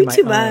need Girl, to be you my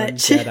too own much.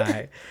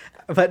 Jedi.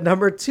 But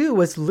number two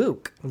was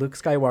Luke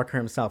Skywalker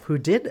himself, who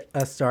did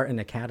start an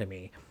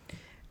academy.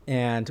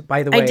 And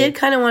by the way, I did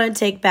kind of want to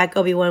take back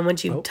Obi-Wan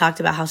once you talked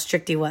about how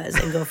strict he was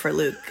and go for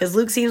Luke. Because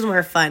Luke seems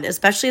more fun,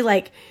 especially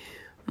like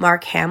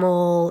Mark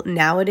Hamill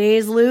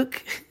nowadays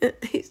Luke.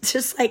 He's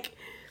just like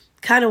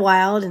kind of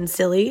wild and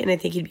silly, and I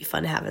think he'd be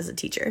fun to have as a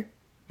teacher.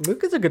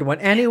 Luke is a good one.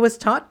 And he was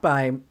taught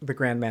by the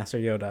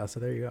Grandmaster Yoda. So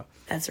there you go.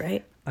 That's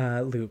right.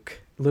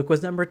 Luke. Luke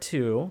was number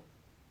two.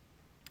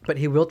 But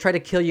he will try to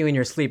kill you in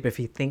your sleep if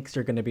he thinks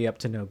you're going to be up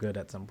to no good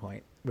at some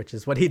point, which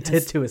is what he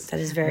did to his that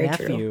is very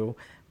nephew, true.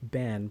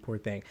 Ben, poor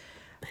thing.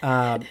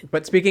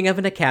 But speaking of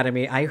an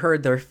academy, I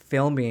heard they're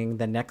filming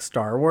the next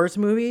Star Wars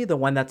movie, the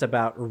one that's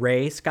about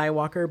Rey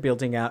Skywalker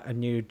building out a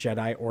new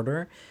Jedi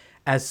Order,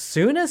 as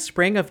soon as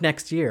spring of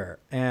next year.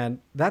 And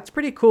that's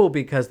pretty cool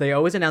because they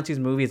always announce these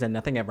movies and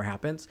nothing ever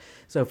happens.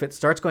 So if it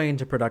starts going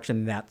into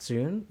production that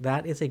soon,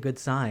 that is a good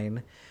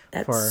sign.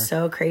 That's for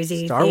so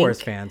crazy. Star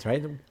Wars fans,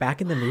 right? Back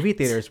in the movie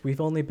theaters,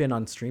 we've only been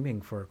on streaming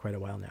for quite a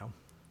while now.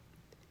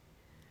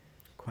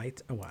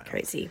 Quite a while.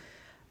 Crazy.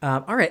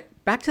 All right,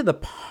 back to the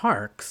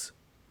parks.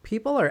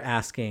 People are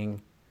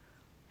asking,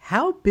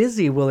 how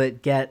busy will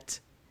it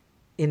get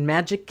in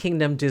Magic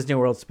Kingdom Disney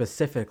World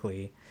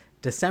specifically,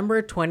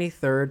 December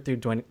 23rd through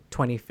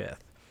 25th?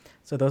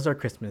 So those are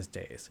Christmas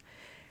days.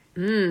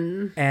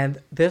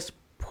 And this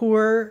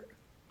poor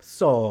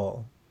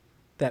soul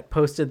that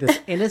posted this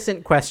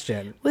innocent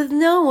question. With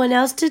no one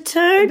else to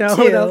turn No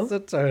to. one else to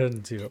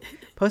turn to.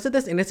 Posted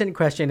this innocent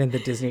question in the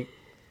Disney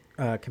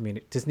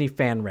community, Disney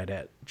fan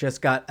Reddit,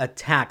 just got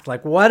attacked.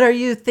 Like, what are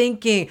you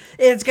thinking?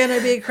 It's going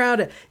to be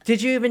crowded.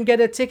 Did you even get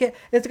a ticket?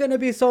 It's going to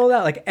be sold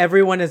out. Like,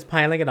 everyone is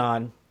piling it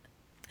on.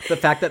 The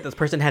fact that this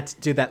person had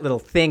to do that little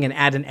thing and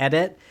add an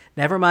edit.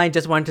 Never mind.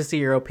 Just wanted to see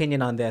your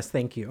opinion on this.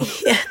 Thank you.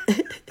 Yeah.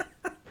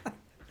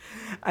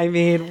 I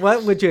mean,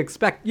 what would you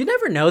expect? You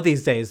never know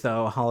these days,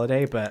 though, a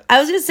holiday, but... I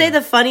was going to say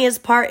the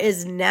funniest part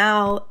is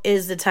now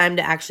is the time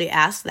to actually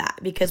ask that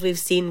because we've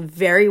seen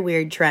very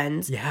weird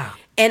trends. Yeah.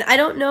 And I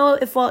don't know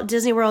if Walt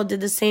Disney World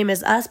did the same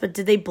as us, but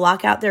did they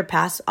block out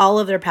all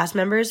of their past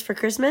members for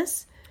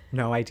Christmas?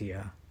 No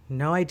idea.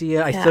 No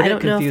idea. I Yeah, still I get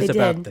don't know if confused they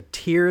about did. the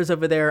tiers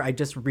over there. I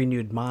just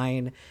renewed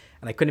mine,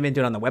 and I couldn't even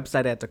do it on the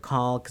website. I had to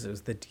call because it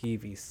was the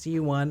DVC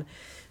one.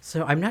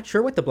 So I'm not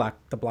sure what the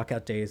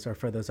blockout days are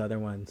for those other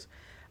ones.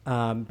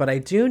 But I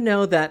do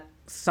know that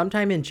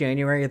sometime in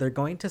January, they're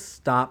going to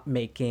stop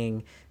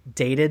making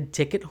dated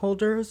ticket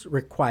holders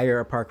require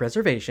a park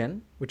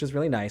reservation, which is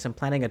really nice. I'm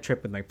planning a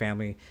trip with my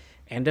family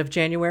end of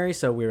January,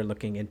 so we were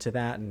looking into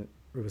that, and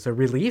it was a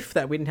relief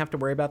that we didn't have to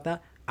worry about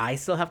that. I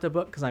still have to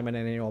book because I'm an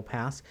annual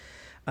pass.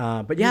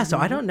 But yeah, so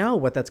I don't know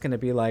what that's going to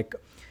be like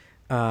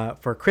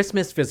for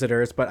Christmas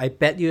visitors, but I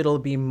bet you it'll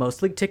be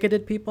mostly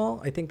ticketed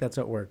people. I think that's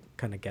what we're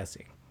kind of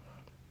guessing.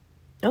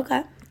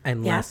 Okay.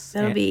 And Yeah, less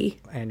that'll be...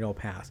 annual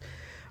pass.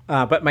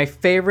 But my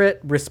favorite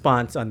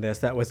response on this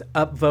that was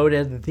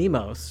upvoted the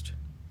most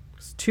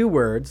was 2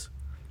 words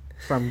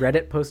from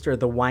Reddit poster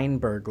The Wine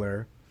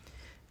Burglar.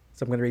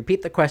 So I'm going to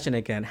repeat the question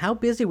again. How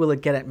busy will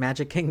it get at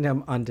Magic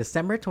Kingdom on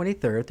December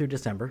 23rd through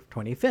December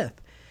 25th?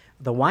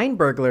 The Wine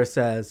Burglar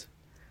says,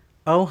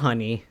 "Oh,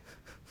 honey."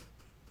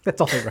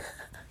 That's all they wrote.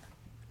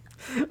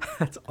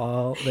 That's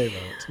all they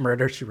wrote.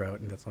 Murder, she wrote,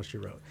 and that's all she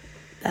wrote.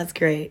 That's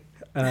great.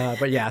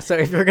 But yeah, so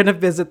if you're going to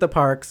visit the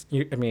parks,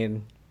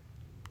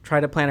 try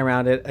to plan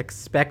around it.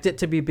 Expect it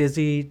to be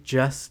busy.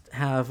 Just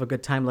have a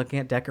good time looking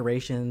at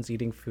decorations,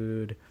 eating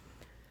food,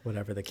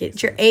 whatever the case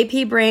Get your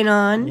is. AP brain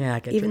on. Yeah,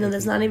 get even your though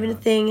that's AP not brain even a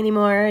on. thing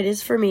anymore. It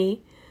is for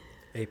me.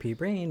 AP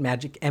brain,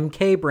 magic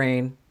MK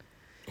brain.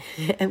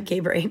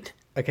 MK brain.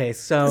 Okay,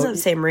 It's not so the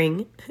same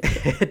ring.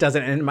 it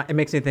doesn't, and it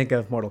makes me think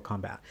of Mortal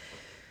Kombat.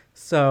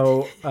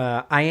 So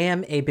I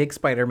am a big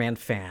Spider-Man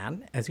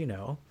fan, as you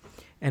know,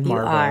 and You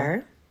Marvel.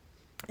 are.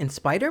 And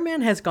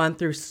Spider-Man has gone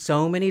through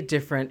so many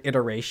different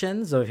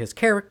iterations of his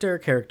character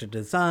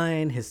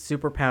design, his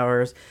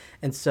superpowers.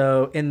 And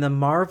so in the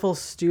Marvel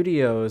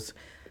Studios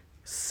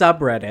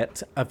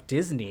subreddit of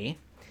Disney,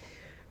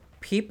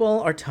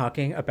 people are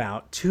talking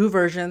about 2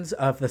 versions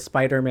of the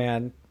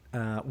Spider-Man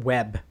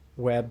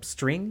web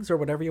strings or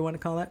whatever you want to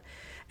call it.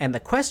 And the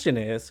question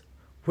is,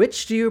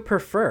 which do you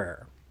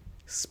prefer?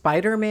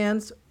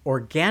 Spider-Man's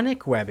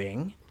organic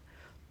webbing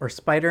or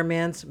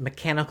Spider-Man's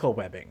mechanical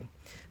webbing?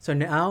 So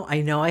now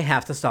I know I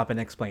have to stop and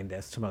explain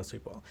this to most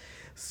people.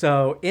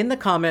 So in the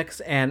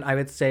comics, and I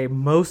would say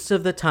most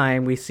of the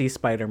time we see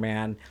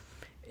Spider-Man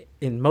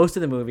in most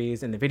of the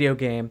movies, in the video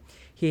game,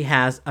 he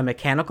has a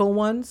mechanical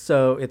one.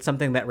 So it's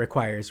something that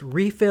requires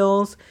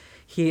refills.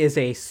 He is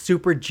a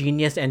super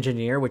genius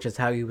engineer, which is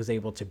how he was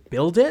able to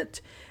build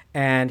it.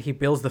 And he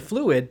builds the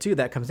fluid, too,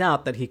 that comes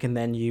out that he can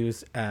then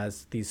use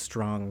as these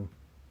strong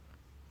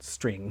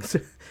strings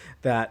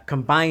that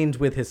combined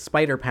with his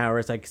spider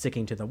powers, like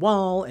sticking to the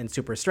wall and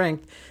super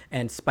strength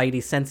and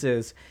spidey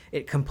senses,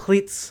 it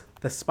completes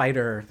the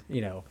spider,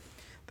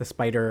 the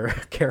spider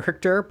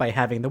character by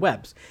having the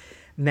webs.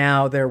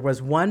 Now, there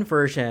was one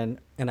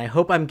version, and I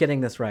hope I'm getting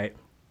this right.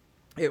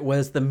 It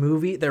was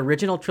the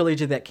original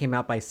trilogy that came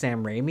out by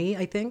Sam Raimi,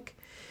 I think.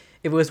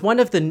 It was one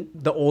of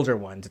the older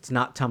ones. It's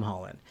not Tom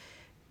Holland.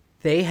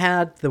 They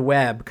had the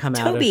web come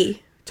out of...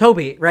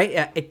 Toby, right?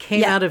 Yeah, it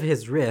came out of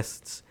his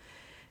wrists,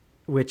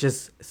 which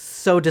is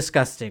so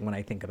disgusting when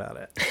I think about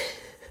it.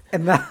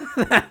 And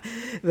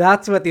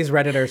that's what these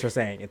Redditors are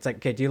saying. It's like,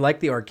 okay, do you like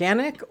the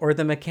organic or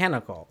the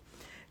mechanical?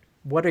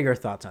 What are your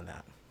thoughts on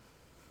that?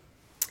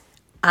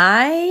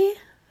 I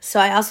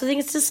also think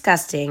it's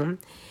disgusting,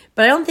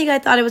 but I don't think I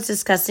thought it was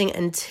disgusting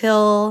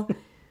until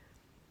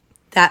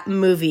that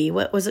movie.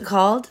 What was it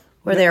called?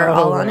 Where they were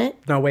all on it?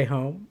 No Way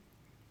Home.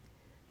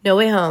 No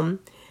Way Home.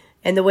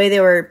 And the way they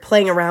were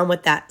playing around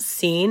with that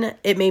scene,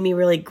 it made me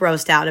really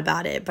grossed out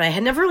about it. But I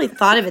had never really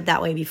thought of it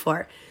that way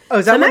before. Oh,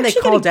 is that so when they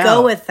called out?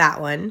 Go with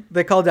that one.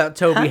 They called out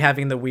Toby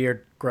having the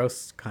weird,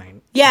 gross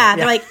kind. Yeah,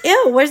 they're like,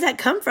 ew, where's that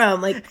come from?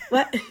 Like,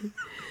 what?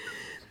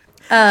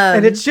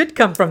 And it should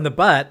come from the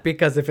butt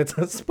because if it's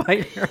a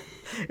spider,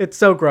 it's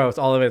so gross.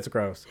 All of it's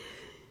gross.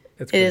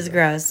 It is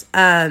gross.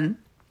 But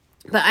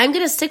I'm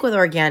going to stick with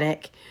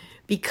organic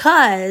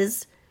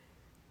because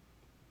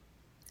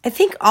I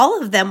think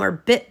all of them were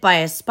bit by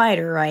a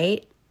spider,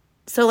 right?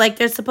 So, like,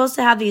 they're supposed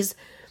to have these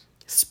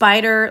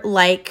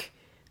spider-like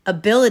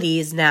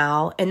abilities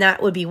now, and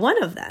that would be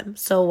one of them.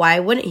 So why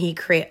wouldn't he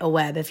create a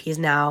web if he's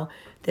now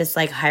this,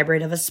 like,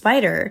 hybrid of a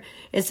spider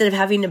instead of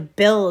having to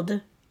build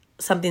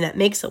something that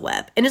makes a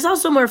web? And it's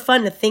also more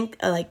fun to think,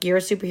 like, you're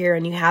a superhero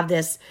and you have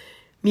this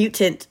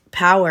mutant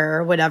power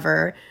or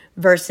whatever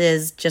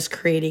versus just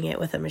creating it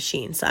with a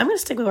machine. So I'm going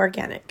to stick with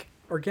organic.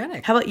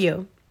 Organic. How about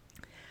you?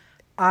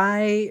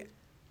 I'm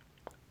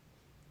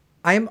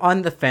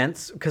on the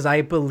fence because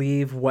I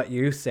believe what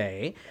you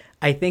say.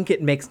 I think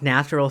it makes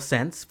natural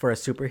sense for a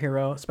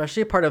superhero,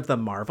 especially a part of the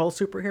Marvel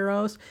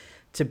superheroes,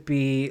 to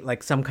be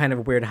like some kind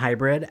of weird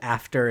hybrid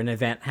after an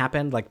event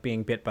happened, like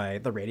being bit by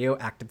the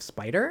radioactive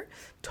spider.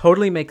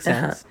 Totally makes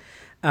sense.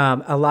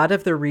 A lot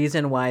of the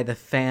reason why the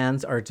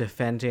fans are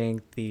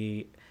defending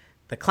the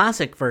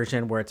classic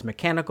version, where it's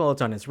mechanical,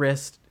 it's on his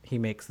wrist, he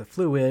makes the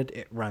fluid,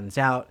 it runs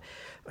out.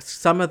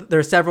 There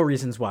are several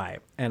reasons why,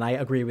 and I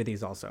agree with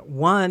these also.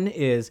 One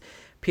is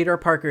Peter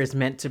Parker is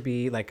meant to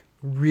be like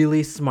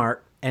really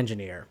smart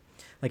engineer.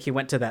 Like he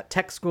went to that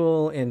tech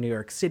school in New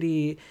York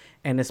City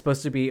and is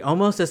supposed to be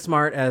almost as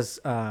smart as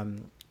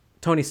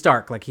Tony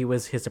Stark. Like he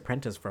was his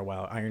apprentice for a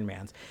while, Iron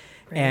Man's.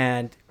 Right.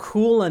 And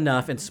cool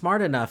enough and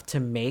smart enough to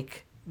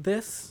make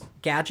this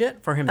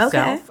gadget for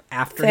himself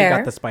after he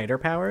got the spider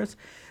powers.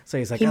 So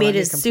he's like, he made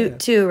his suit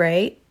too,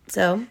 right?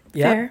 So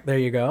yeah, there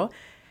you go.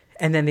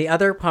 And then the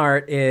other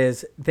part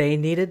is they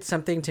needed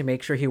something to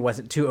make sure he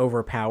wasn't too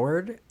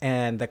overpowered.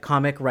 And the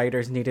comic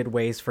writers needed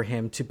ways for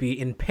him to be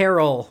in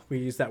peril. We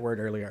used that word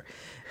earlier.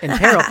 In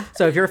peril.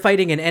 So if you're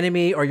fighting an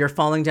enemy or you're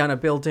falling down a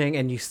building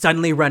and you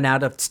suddenly run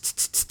out of,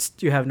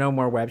 you have no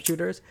more web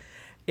shooters,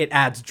 it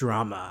adds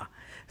drama.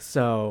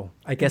 So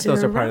I guess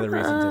those are part of the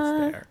reasons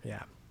it's there.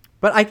 Yeah.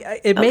 But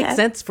it makes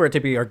sense for it to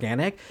be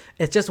organic.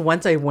 It's just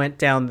once I went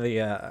down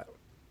the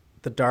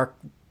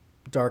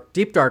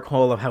deep dark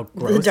hole of how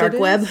gross the dark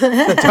web.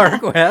 The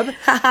dark web.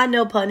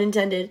 No pun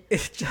intended.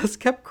 It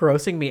just kept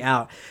grossing me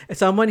out.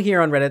 Someone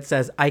here on Reddit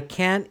says, I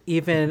can't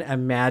even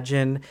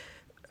imagine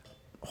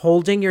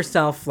holding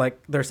yourself, like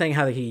they're saying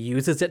how he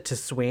uses it to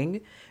swing,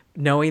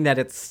 knowing that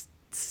it's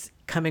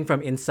coming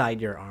from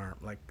inside your arm.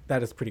 Like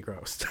that is pretty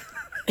gross.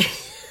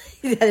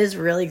 That is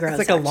really gross.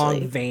 It's like a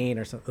long vein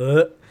or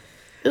something.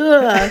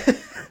 Ugh.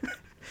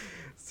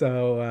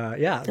 So,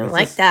 yeah. Don't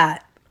like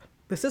that.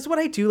 This is what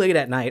I do late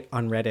at night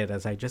on Reddit,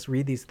 as I just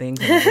read these things,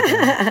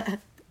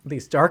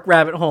 these dark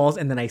rabbit holes,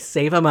 and then I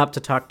save them up to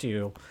talk to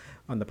you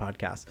on the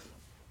podcast.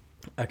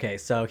 Okay,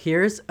 so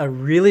here's a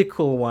really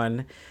cool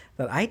one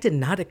that I did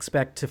not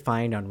expect to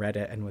find on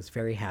Reddit and was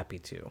very happy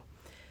to.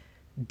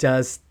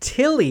 Does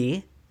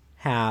Tilly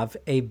have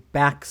a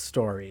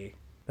backstory?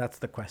 That's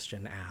the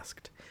question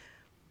asked.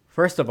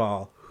 First of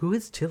all, who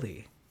is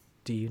Tilly?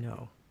 Do you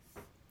know?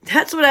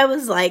 That's what I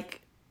was like.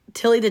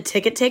 Tilly the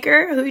ticket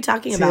taker? Who are you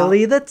talking about?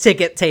 Tilly the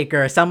ticket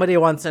taker. Somebody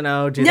wants to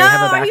know, do they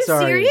have a backstory?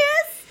 Are you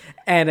serious?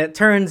 And it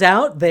turns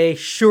out they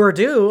sure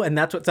do. And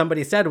that's what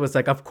somebody said was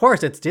like, of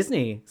course, it's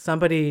Disney.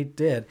 Somebody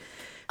did.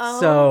 Oh,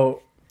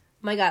 so,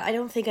 my God, I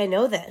don't think I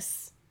know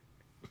this.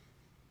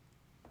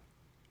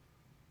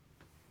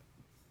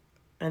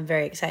 I'm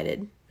very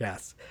excited.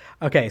 Yes.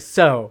 Okay,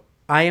 so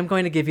I am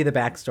going to give you the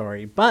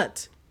backstory,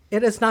 but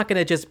it is not going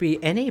to just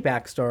be any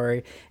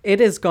backstory.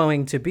 It is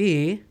going to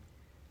be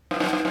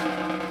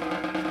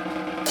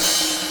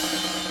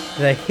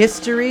the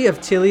history of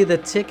Tilly the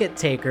ticket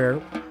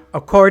taker,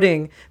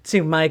 according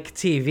to Mike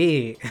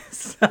TV.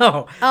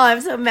 So, I'm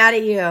so mad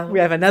at you. We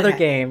have another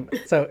game.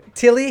 So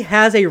Tilly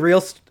has a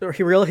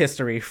real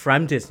history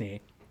from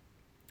Disney,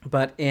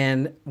 but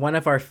in one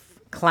of our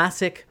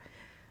classic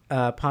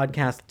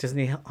podcast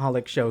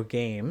Disney-holic show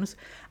games,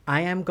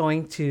 I am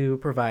going to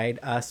provide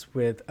us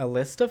with a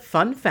list of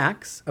fun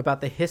facts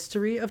about the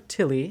history of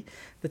Tilly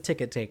the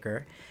ticket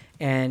taker,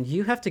 and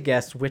you have to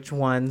guess which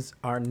ones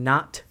are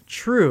not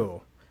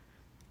true.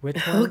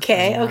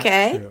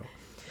 Okay. True.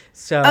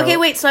 So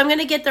wait. So I'm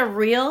gonna get the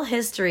real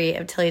history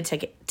of Tilly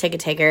Ticket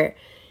Taker,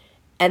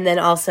 and then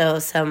also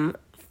some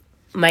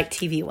Mike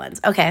TV ones.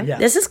 Okay, yes.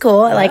 This is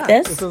cool. I like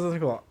this. This is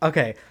cool.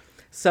 Okay,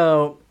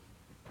 so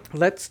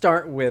let's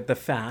start with the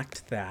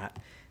fact that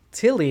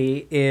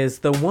Tilly is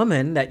the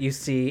woman that you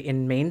see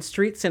in Main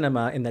Street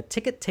Cinema in the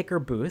ticket taker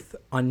booth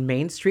on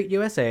Main Street,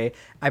 USA.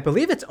 I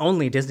believe it's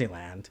only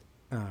Disneyland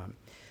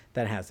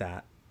that has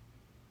that.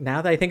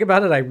 Now that I think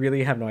about it, I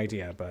really have no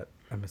idea, but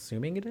I'm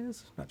assuming it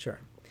is. Not sure.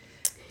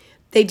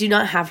 They do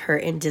not have her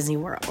in Disney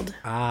World.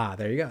 Ah,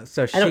 there you go.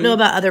 So I don't know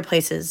about other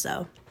places,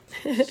 though.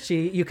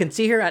 You can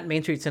see her at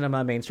Main Street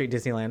Cinema, Main Street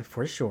Disneyland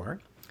for sure.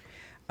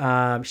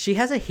 She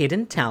has a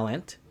hidden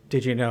talent,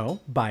 did you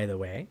know, by the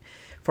way,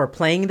 for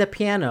playing the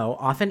piano,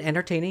 often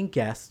entertaining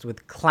guests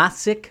with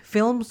classic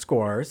film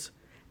scores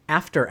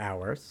after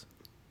hours.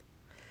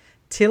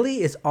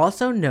 Tilly is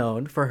also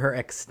known for her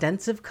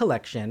extensive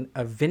collection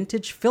of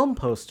vintage film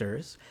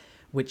posters,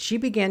 which she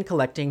began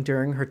collecting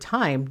during her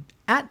time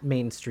at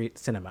Main Street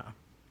Cinema.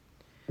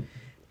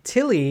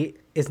 Tilly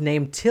is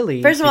named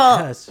Tilly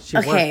because she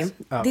works.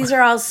 Oh. These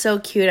are all so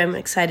cute. I'm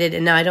excited,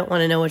 and now I don't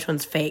want to know which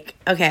one's fake.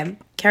 Okay,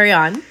 carry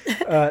on.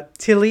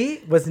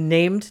 Tilly was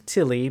named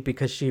Tilly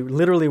because she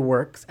literally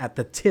works at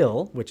the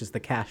till, which is the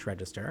cash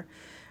register.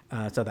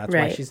 So that's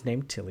why she's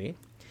named Tilly.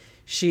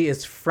 She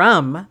is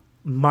from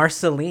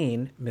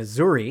Marceline,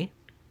 Missouri.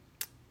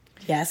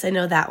 Yes, I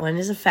know that one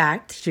is a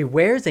fact. She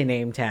wears a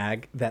name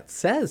tag that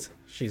says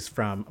she's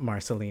from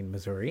Marceline,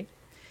 Missouri.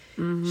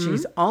 Mm-hmm.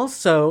 She's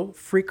also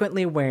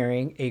frequently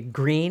wearing a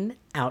green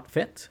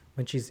outfit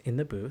when she's in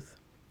the booth.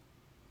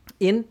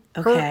 In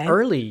Okay. her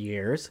early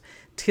years,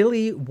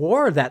 Tilly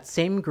wore that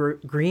same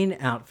green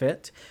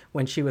outfit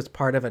when she was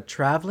part of a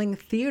traveling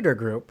theater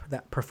group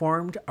that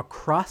performed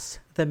across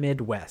the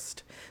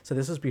Midwest. So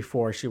this was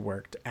before she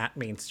worked at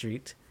Main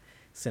Street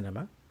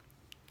Cinema.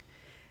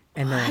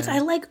 And What? then I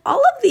like all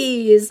of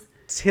these.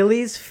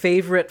 Tilly's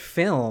favorite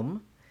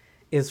film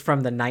is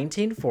from the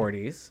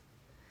 1940s.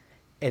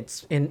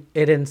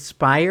 It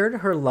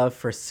inspired her love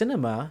for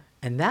cinema,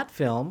 and that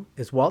film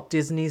is Walt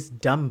Disney's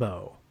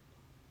Dumbo.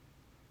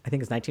 I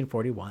think it's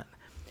 1941.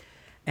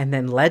 And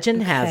then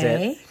legend has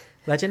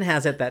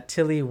it that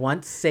Tilly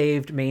once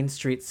saved Main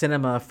Street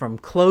Cinema from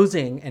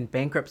closing and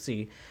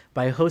bankruptcy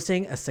by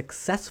hosting a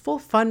successful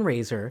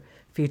fundraiser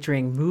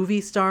featuring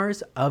movie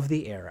stars of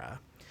the era.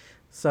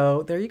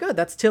 So there you go.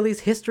 That's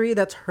Tilly's history.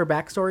 That's her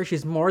backstory.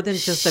 She's more than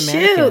just a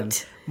mannequin.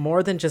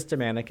 More than just a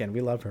mannequin.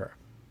 We love her.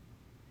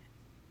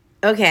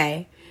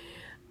 Okay.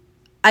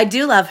 I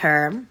do love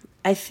her.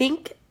 I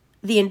think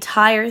the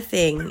entire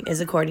thing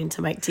is according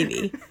to Mike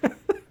TV.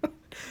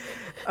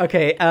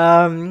 Okay.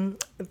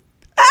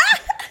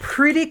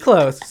 Pretty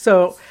close.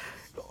 So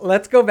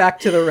let's go back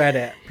to the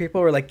Reddit.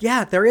 People were like,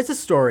 yeah, there is a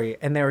story.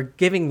 And they were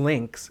giving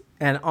links.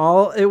 And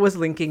all it was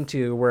linking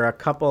to were a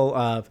couple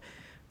of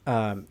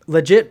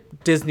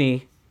legit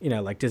Disney,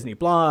 like Disney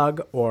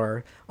blog,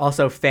 or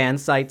also fan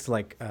sites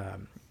like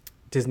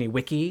Disney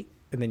Wiki.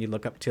 And then you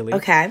look up Tilly.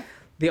 Okay.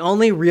 The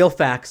only real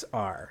facts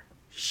are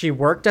she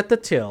worked at the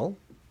Till,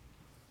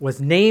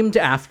 was named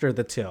after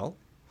the Till,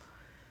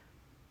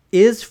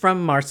 is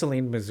from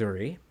Marceline,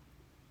 Missouri,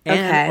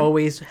 and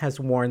always has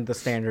worn the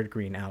standard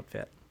green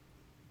outfit.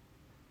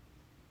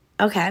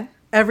 Okay.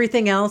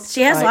 Everything else,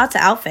 she has lots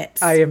of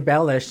outfits. I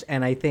embellished,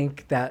 and I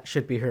think that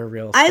should be her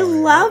real story. I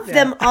love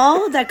them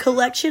all. That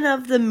collection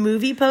of the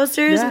movie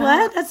posters. Yeah.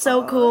 What? That's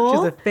so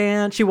cool. She's a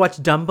fan. She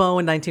watched Dumbo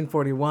in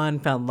 1941,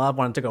 found love,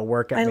 wanted to go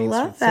work at Main Street Cinema.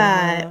 I love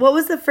that. What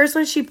was the first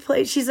one she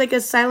played? She's like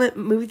a silent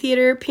movie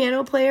theater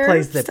piano player.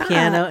 Plays the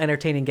piano,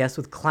 entertaining guests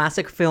with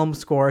classic film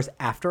scores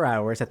after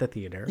hours at the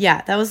theater.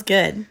 Yeah, that was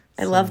good.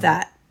 I love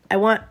that. I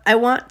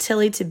want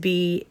Tilly to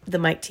be the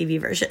Mike TV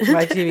version.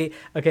 Mike TV.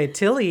 Okay,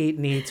 Tilly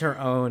needs her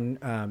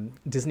own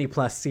Disney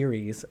Plus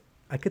series.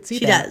 I could see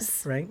that. She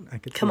does. Right? I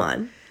could. Come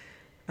on.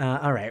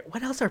 All right.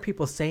 What else are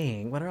people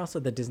saying? What are also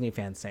the Disney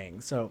fans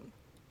saying? So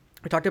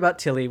we talked about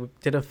Tilly. We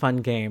did a fun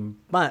game.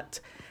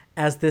 But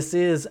as this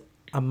is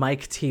a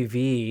Mike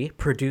TV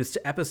produced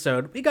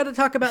episode, we got to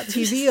talk about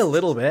TV a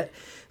little bit.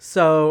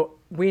 So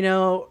we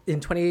know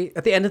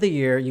at the end of the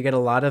year, you get a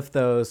lot of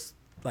those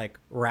like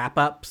wrap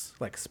ups,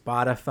 like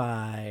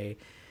Spotify,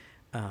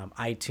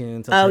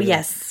 iTunes.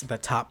 Yes. The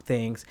top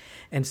things.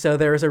 And so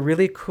there is a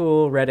really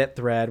cool Reddit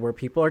thread where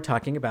people are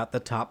talking about the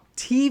top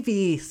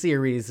TV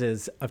series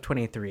of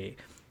 23.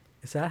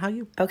 Is that how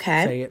you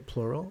say it,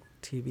 plural?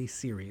 TV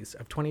series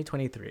of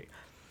 2023.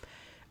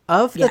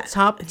 Of the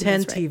top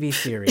 10 TV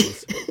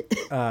series,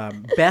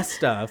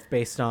 best of,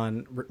 based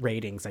on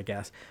ratings, I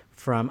guess,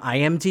 from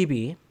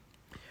IMDb,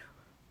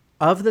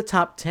 of the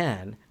top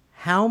 10,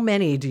 how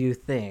many do you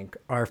think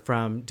are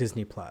from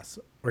Disney Plus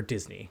or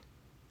Disney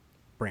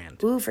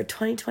brand? Ooh, for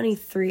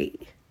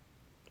 2023.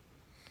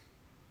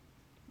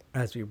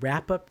 As we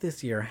wrap up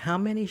this year, how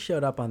many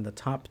showed up on the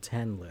top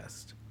 10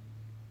 list?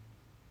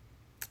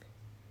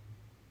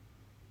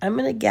 I'm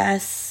going to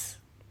guess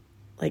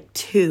like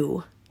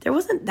 2. There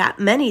wasn't that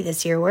many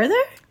this year, were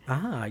there?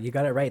 Ah, you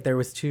got it right. There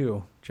was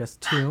 2.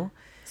 Just 2.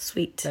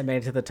 Sweet. That made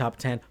it to the top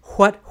 10.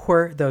 What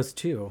were those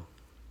 2?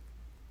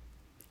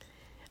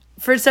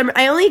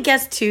 I only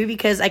guessed 2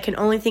 because I can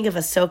only think of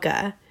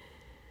Ahsoka.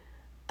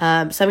 So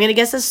I'm going to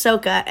guess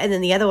Ahsoka, and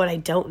then the other one I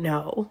don't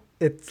know.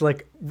 It's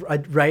like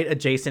right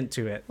adjacent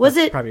to it. Was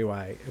That's it probably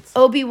why? It's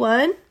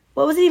Obi-Wan?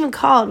 What was it even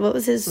called? What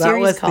was his series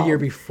called? That was the year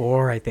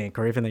before, I think,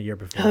 or even the year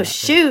before. Oh,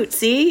 shoot.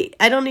 See?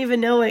 I don't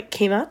even know what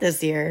came out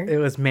this year. It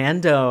was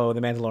Mando,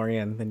 the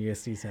Mandalorian, the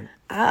newest season.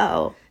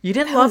 Oh. You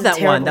didn't love that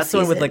one. That's the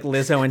one with like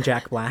Lizzo and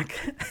Jack Black.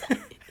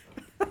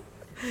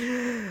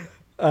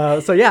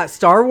 So yeah,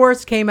 Star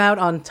Wars came out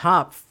on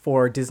top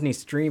for Disney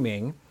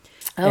streaming.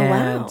 Oh,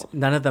 and wow.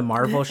 None of the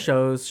Marvel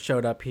shows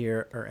showed up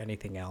here or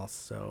anything else.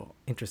 So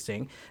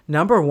interesting.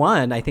 Number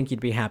 1, I think you'd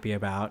be happy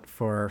about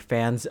for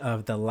fans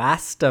of The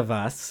Last of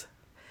Us.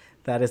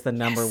 That is the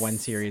number 1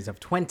 series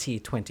of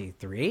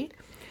 2023.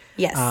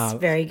 Yes,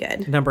 very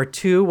good. Number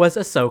 2 was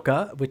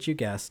Ahsoka, which you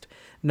guessed.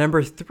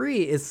 Number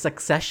 3 is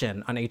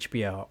Succession on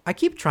HBO. I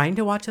keep trying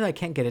to watch it. I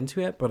can't get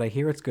into it, but I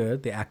hear it's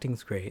good. The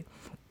acting's great.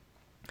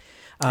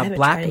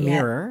 Black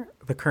Mirror,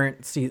 the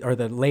current or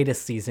the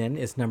latest season,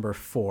 is number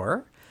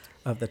 4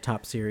 of the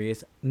top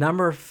series.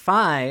 Number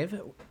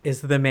 5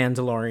 is The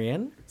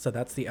Mandalorian, so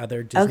that's the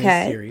other Disney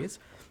series.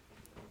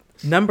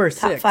 Number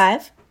 6, top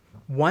 5,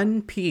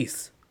 One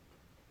Piece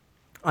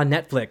on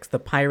Netflix, the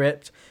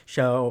pirate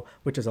show,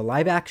 which is a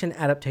live-action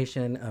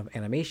adaptation of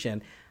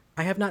animation.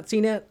 I have not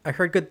seen it. I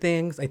heard good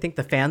things. I think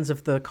the fans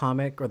of the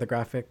comic or the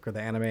graphic or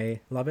the anime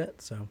love it,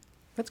 so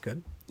that's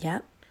good. Yeah.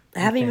 I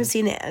haven't even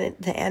seen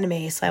the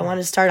anime, so I want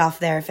to start off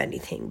there, if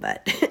anything.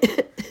 But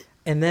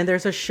And then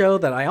there's a show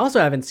that I also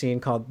haven't seen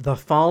called The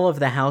Fall of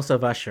the House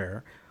of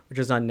Usher, which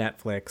is on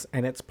Netflix.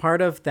 And it's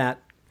part of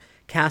that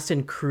cast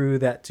and crew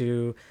that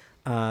do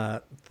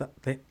the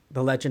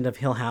Legend of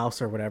Hill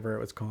House or whatever it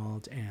was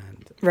called.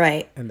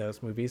 And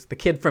those movies. The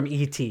kid from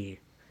E.T.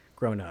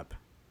 grown up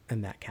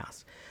in that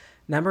cast.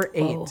 Number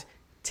 8,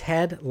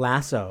 Ted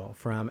Lasso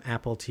from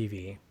Apple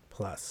TV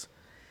Plus.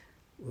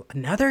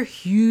 Another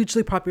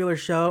hugely popular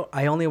show.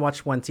 I only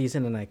watched one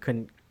season and I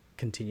couldn't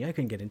continue. I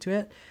couldn't get into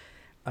it.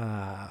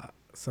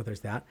 So there's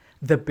that.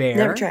 The Bear.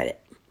 Never tried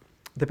it.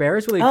 The Bear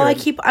is really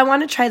good. I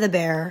want to try The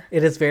Bear.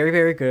 It is very,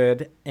 very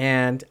good.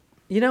 And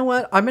you know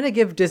what? I'm going to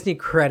give Disney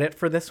credit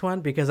for this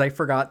one because I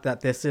forgot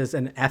that this is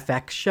an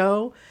FX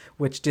show,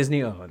 which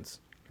Disney owns,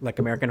 like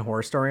American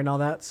Horror Story and all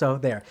that. So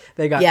there,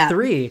 they got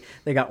 3.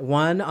 They got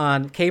 1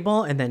 on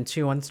cable and then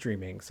 2 on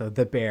streaming. So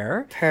The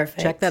Bear.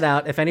 Perfect. Check that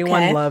out. If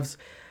anyone loves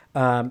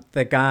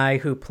the guy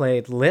who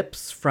played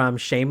Lips from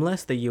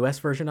Shameless, the US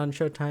version on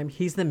Showtime,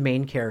 he's the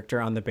main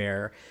character on The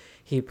Bear.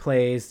 He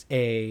plays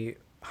a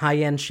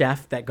high-end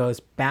chef that goes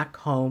back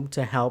home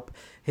to help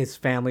his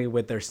family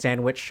with their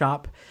sandwich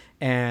shop.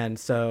 And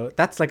so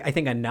that's like, I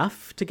think,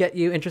 enough to get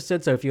you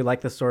interested. So if you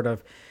like the sort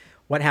of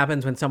what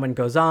happens when someone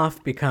goes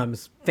off,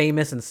 becomes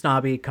famous and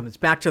snobby, comes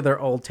back to their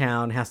old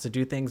town, has to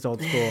do things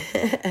old school.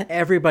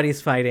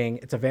 Everybody's fighting.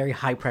 It's a very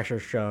high-pressure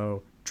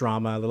show,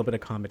 drama, a little bit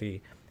of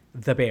comedy.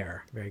 The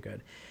Bear, very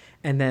good.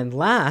 And then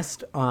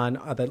last on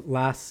the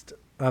last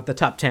of the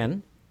top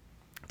 10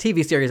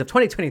 TV series of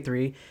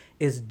 2023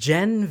 is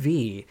Gen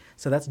V.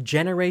 So that's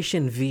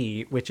Generation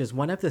V, which is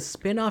one of the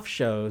spin-off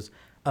shows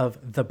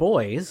of The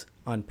Boys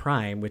on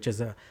Prime, which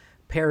is a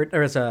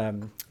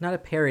not a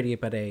parody,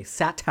 but a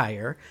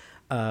satire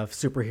of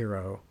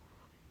superhero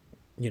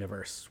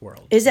universe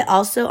world. Is it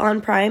also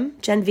on Prime,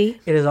 Gen V?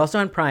 It is also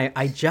on Prime.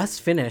 I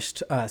just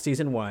finished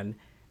season 1,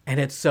 and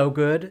it's so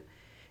good.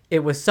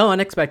 It was so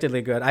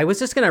unexpectedly good. I was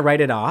just going to write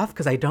it off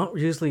because I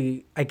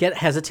get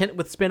hesitant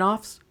with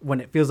spinoffs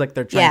when it feels like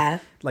they're trying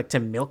to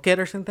milk it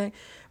or something.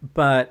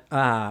 But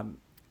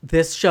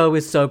this show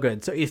is so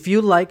good. So if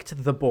you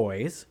liked The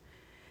Boys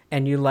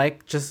and you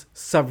like just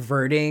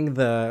subverting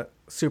the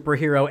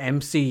superhero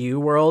MCU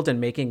world and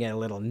making it a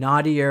little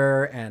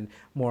naughtier and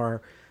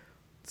more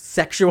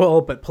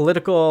sexual but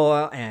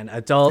political and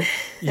adult,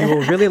 you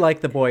will really like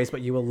The Boys,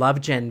 but you will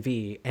love Gen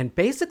V. And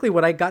basically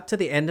when I got to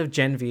the end of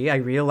Gen V, I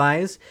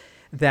realized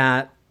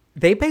that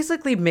they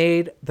basically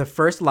made the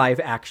first live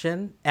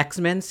action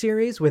X-Men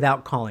series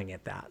without calling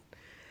it that.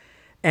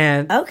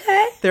 And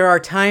there are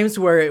times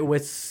where it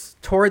was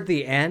toward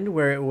the end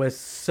where it was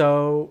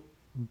so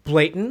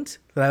blatant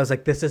that I was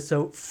like, this is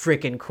so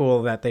freaking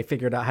cool that they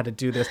figured out how to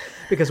do this,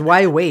 because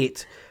why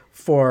wait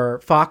for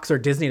Fox or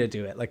Disney to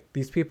do it? Like,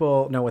 these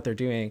people know what they're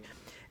doing,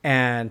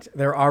 and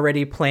they're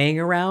already playing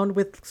around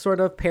with sort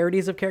of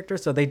parodies of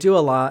characters. So they do a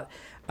lot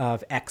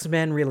of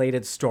X-Men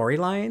related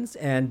storylines,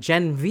 and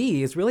Gen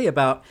V is really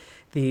about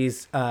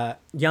these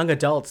young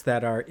adults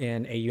that are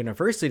in a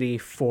university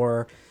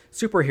for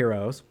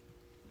superheroes.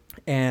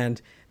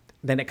 And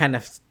then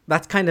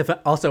that's kind of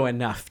also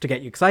enough to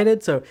get you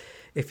excited. So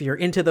if you're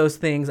into those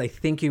things, I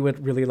think you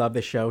would really love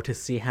the show to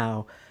see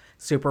how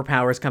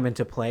superpowers come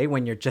into play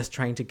when you're just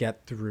trying to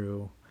get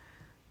through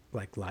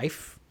like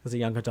life as a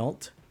young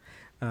adult.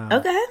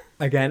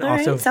 Again, all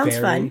also right. Sounds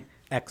very fun.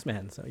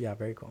 X-Men. So yeah,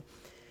 very cool.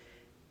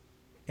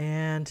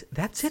 And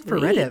that's it for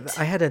Reddit.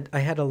 I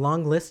had a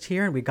long list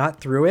here and we got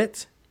through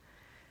it.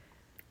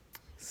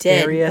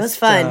 It was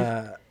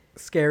fun.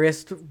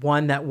 Scariest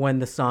one that won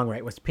the song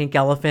right was Pink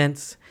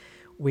Elephants.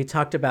 We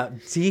talked about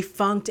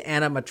defunct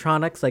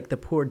animatronics like the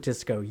poor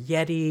Disco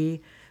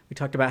Yeti. We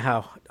talked about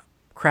how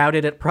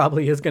crowded it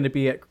probably is going to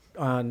be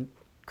on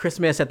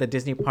Christmas at the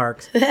Disney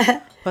parks.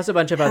 Plus a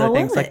bunch of other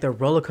things like the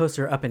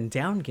Rollercoaster Up and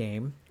Down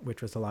game,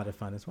 which was a lot of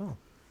fun as well.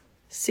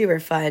 Super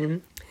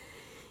fun.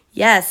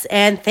 Yes,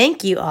 and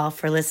thank you all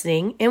for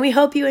listening. And we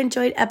hope you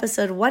enjoyed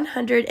episode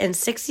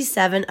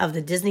 167 of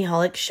the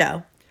Disneyholics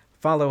Show.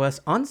 Follow us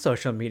on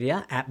social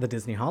media at the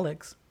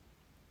Disneyholics.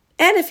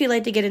 And if you'd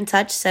like to get in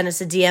touch, send us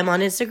a DM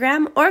on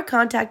Instagram or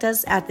contact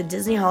us at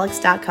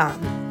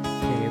thedisneyholics.com.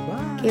 Okay,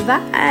 bye. Okay,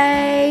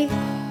 bye.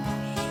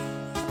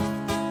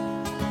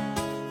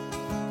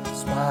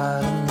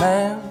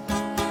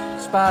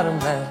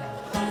 Spider-Man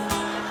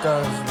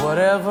does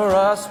whatever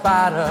a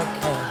spider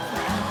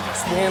can.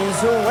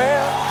 Spins a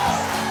web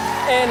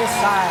any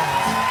size,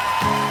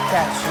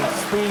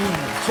 catches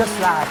thieves just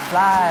like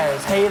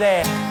flies. Hey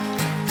there,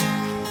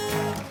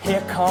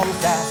 here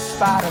comes that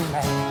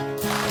Spider-Man.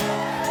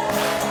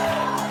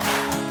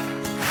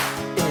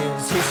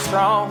 Is he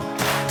strong?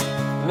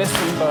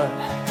 Listen, bud,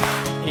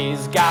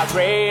 he's got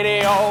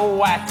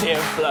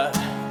radioactive blood.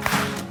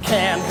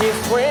 Can he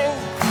swing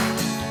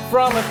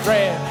from a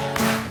thread?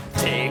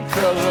 Take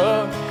a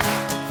look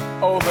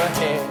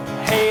overhead.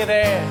 Hey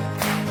there,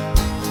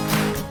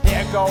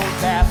 there goes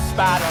that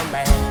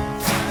Spider-Man.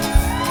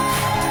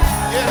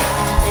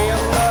 In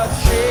the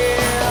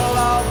chill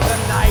of the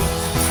night,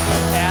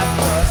 at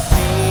the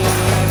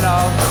scene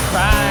of the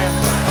crime,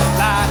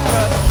 like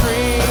a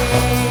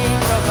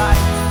streak of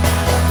light,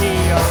 he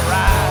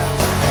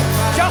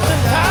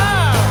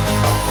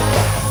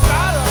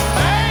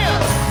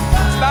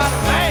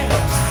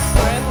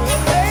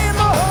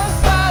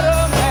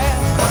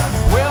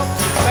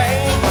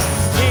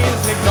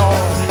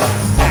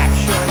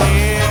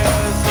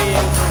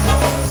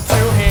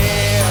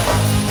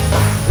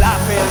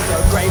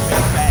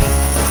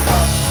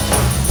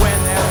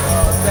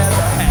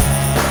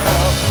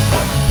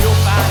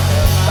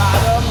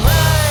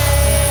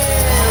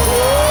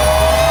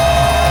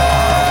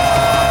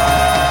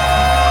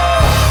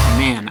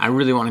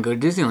really want to go to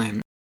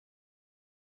Disneyland.